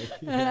now. Like,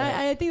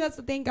 I think that's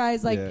the thing,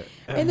 guys. Like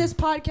in this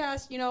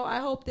podcast, you know, I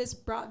hope this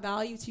brought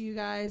value to you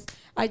guys.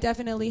 I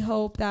definitely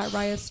hope that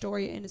Ryah's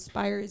story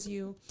inspires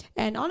you.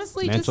 And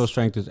honestly, mental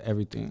strength is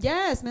everything.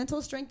 Yes,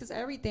 mental strength is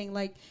everything.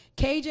 Like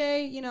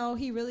KJ, you know,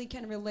 he really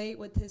can relate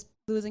with his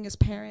losing his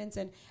parents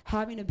and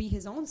having to be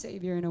his own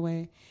savior in a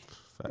way.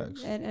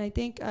 Facts. And I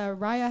think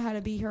Ryah had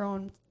to be her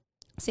own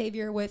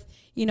savior with,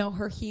 you know,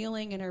 her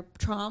healing and her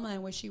trauma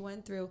and what she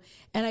went through.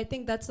 And I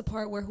think that's the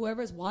part where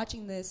whoever's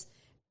watching this,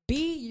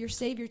 be your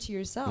savior to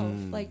yourself.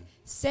 Like,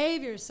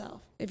 save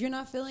yourself. If you're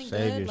not feeling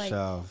good, like,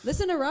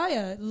 listen to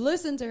Ryah.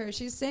 Listen to her.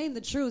 She's saying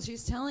the truth.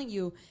 She's telling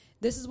you,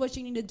 this is what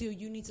you need to do.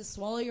 You need to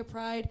swallow your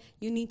pride.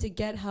 You need to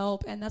get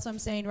help. And that's what I'm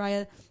saying,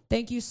 Ryah.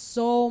 Thank you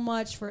so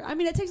much for... I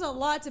mean, it takes a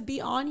lot to be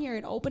on here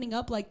and opening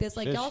up like this.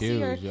 Like, y'all see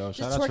her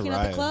just twerking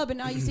at the club, and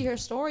now you see her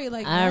story.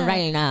 Like, all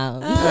right now.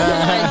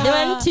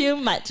 Doing too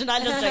much.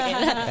 Not just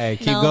joking. Hey,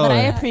 keep going. But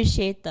I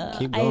appreciate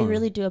I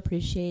really do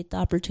appreciate the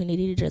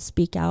opportunity to just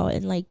speak out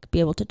and, like, be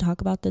able to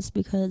talk about this,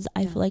 because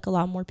I feel like a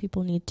lot more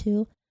people need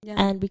to. Yeah.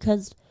 And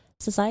because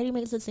society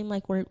makes it seem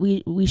like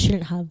we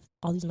shouldn't have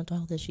all these mental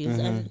health issues.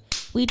 And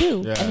we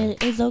do. Yeah. And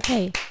it is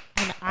okay.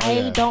 And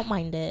I don't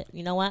mind it.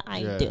 You know what?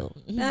 I do.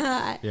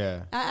 I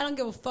don't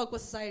give a fuck what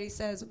society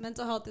says.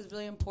 Mental health is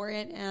really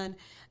important, and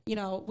you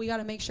know, we got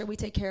to make sure we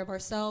take care of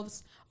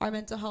ourselves. Our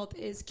mental health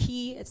is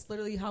key. It's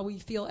literally how we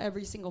feel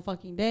every single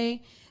fucking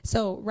day.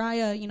 So,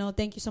 Ryah, you know,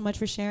 thank you so much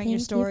for sharing your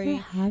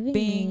story,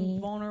 being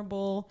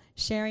vulnerable,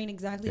 sharing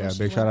exactly what you went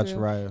through. Big shout out to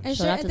Ryah. And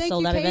thank you,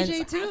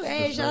 KJ, too.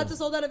 Hey, shout out to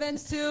Sold Out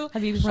Events, too.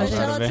 Shout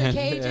out to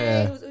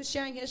KJ, who's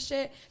sharing his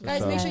shit.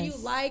 Guys, make sure you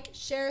like,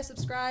 share,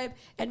 subscribe,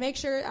 and make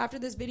sure after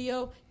this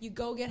video, you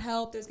go get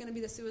help. There's going to be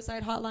the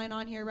suicide hotline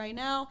on here right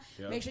now.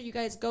 Make sure you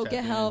guys go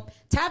get help.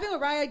 Tap in with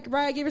Ryah.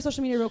 Ryah, give your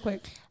social media real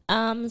quick.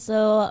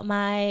 So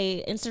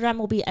my Instagram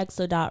will be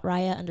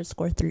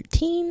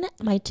exo.ryah_13.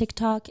 My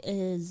TikTok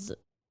is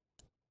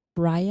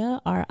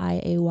Ryah,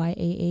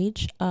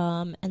 RIAYAH.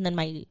 And then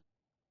my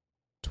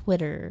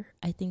Twitter,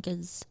 I think,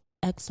 is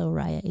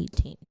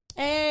exoryah18.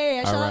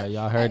 Hey, all right,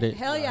 y'all heard it.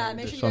 Hell yeah.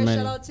 Make sure you guys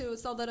shout out to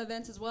Sold Out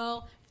Events as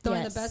well.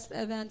 Throwing the best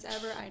events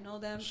ever. I know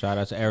them. Shout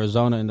out to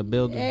Arizona in the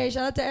building. Hey,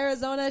 shout out to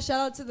Arizona.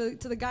 Shout out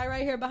to the guy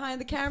right here behind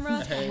the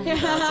camera.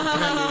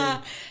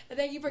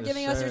 Thank you for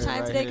giving us your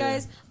time today,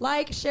 guys.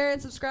 Like, share,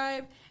 and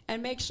subscribe.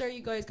 And make sure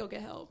you guys go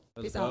get help.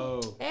 Peace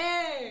out.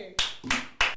 Hey.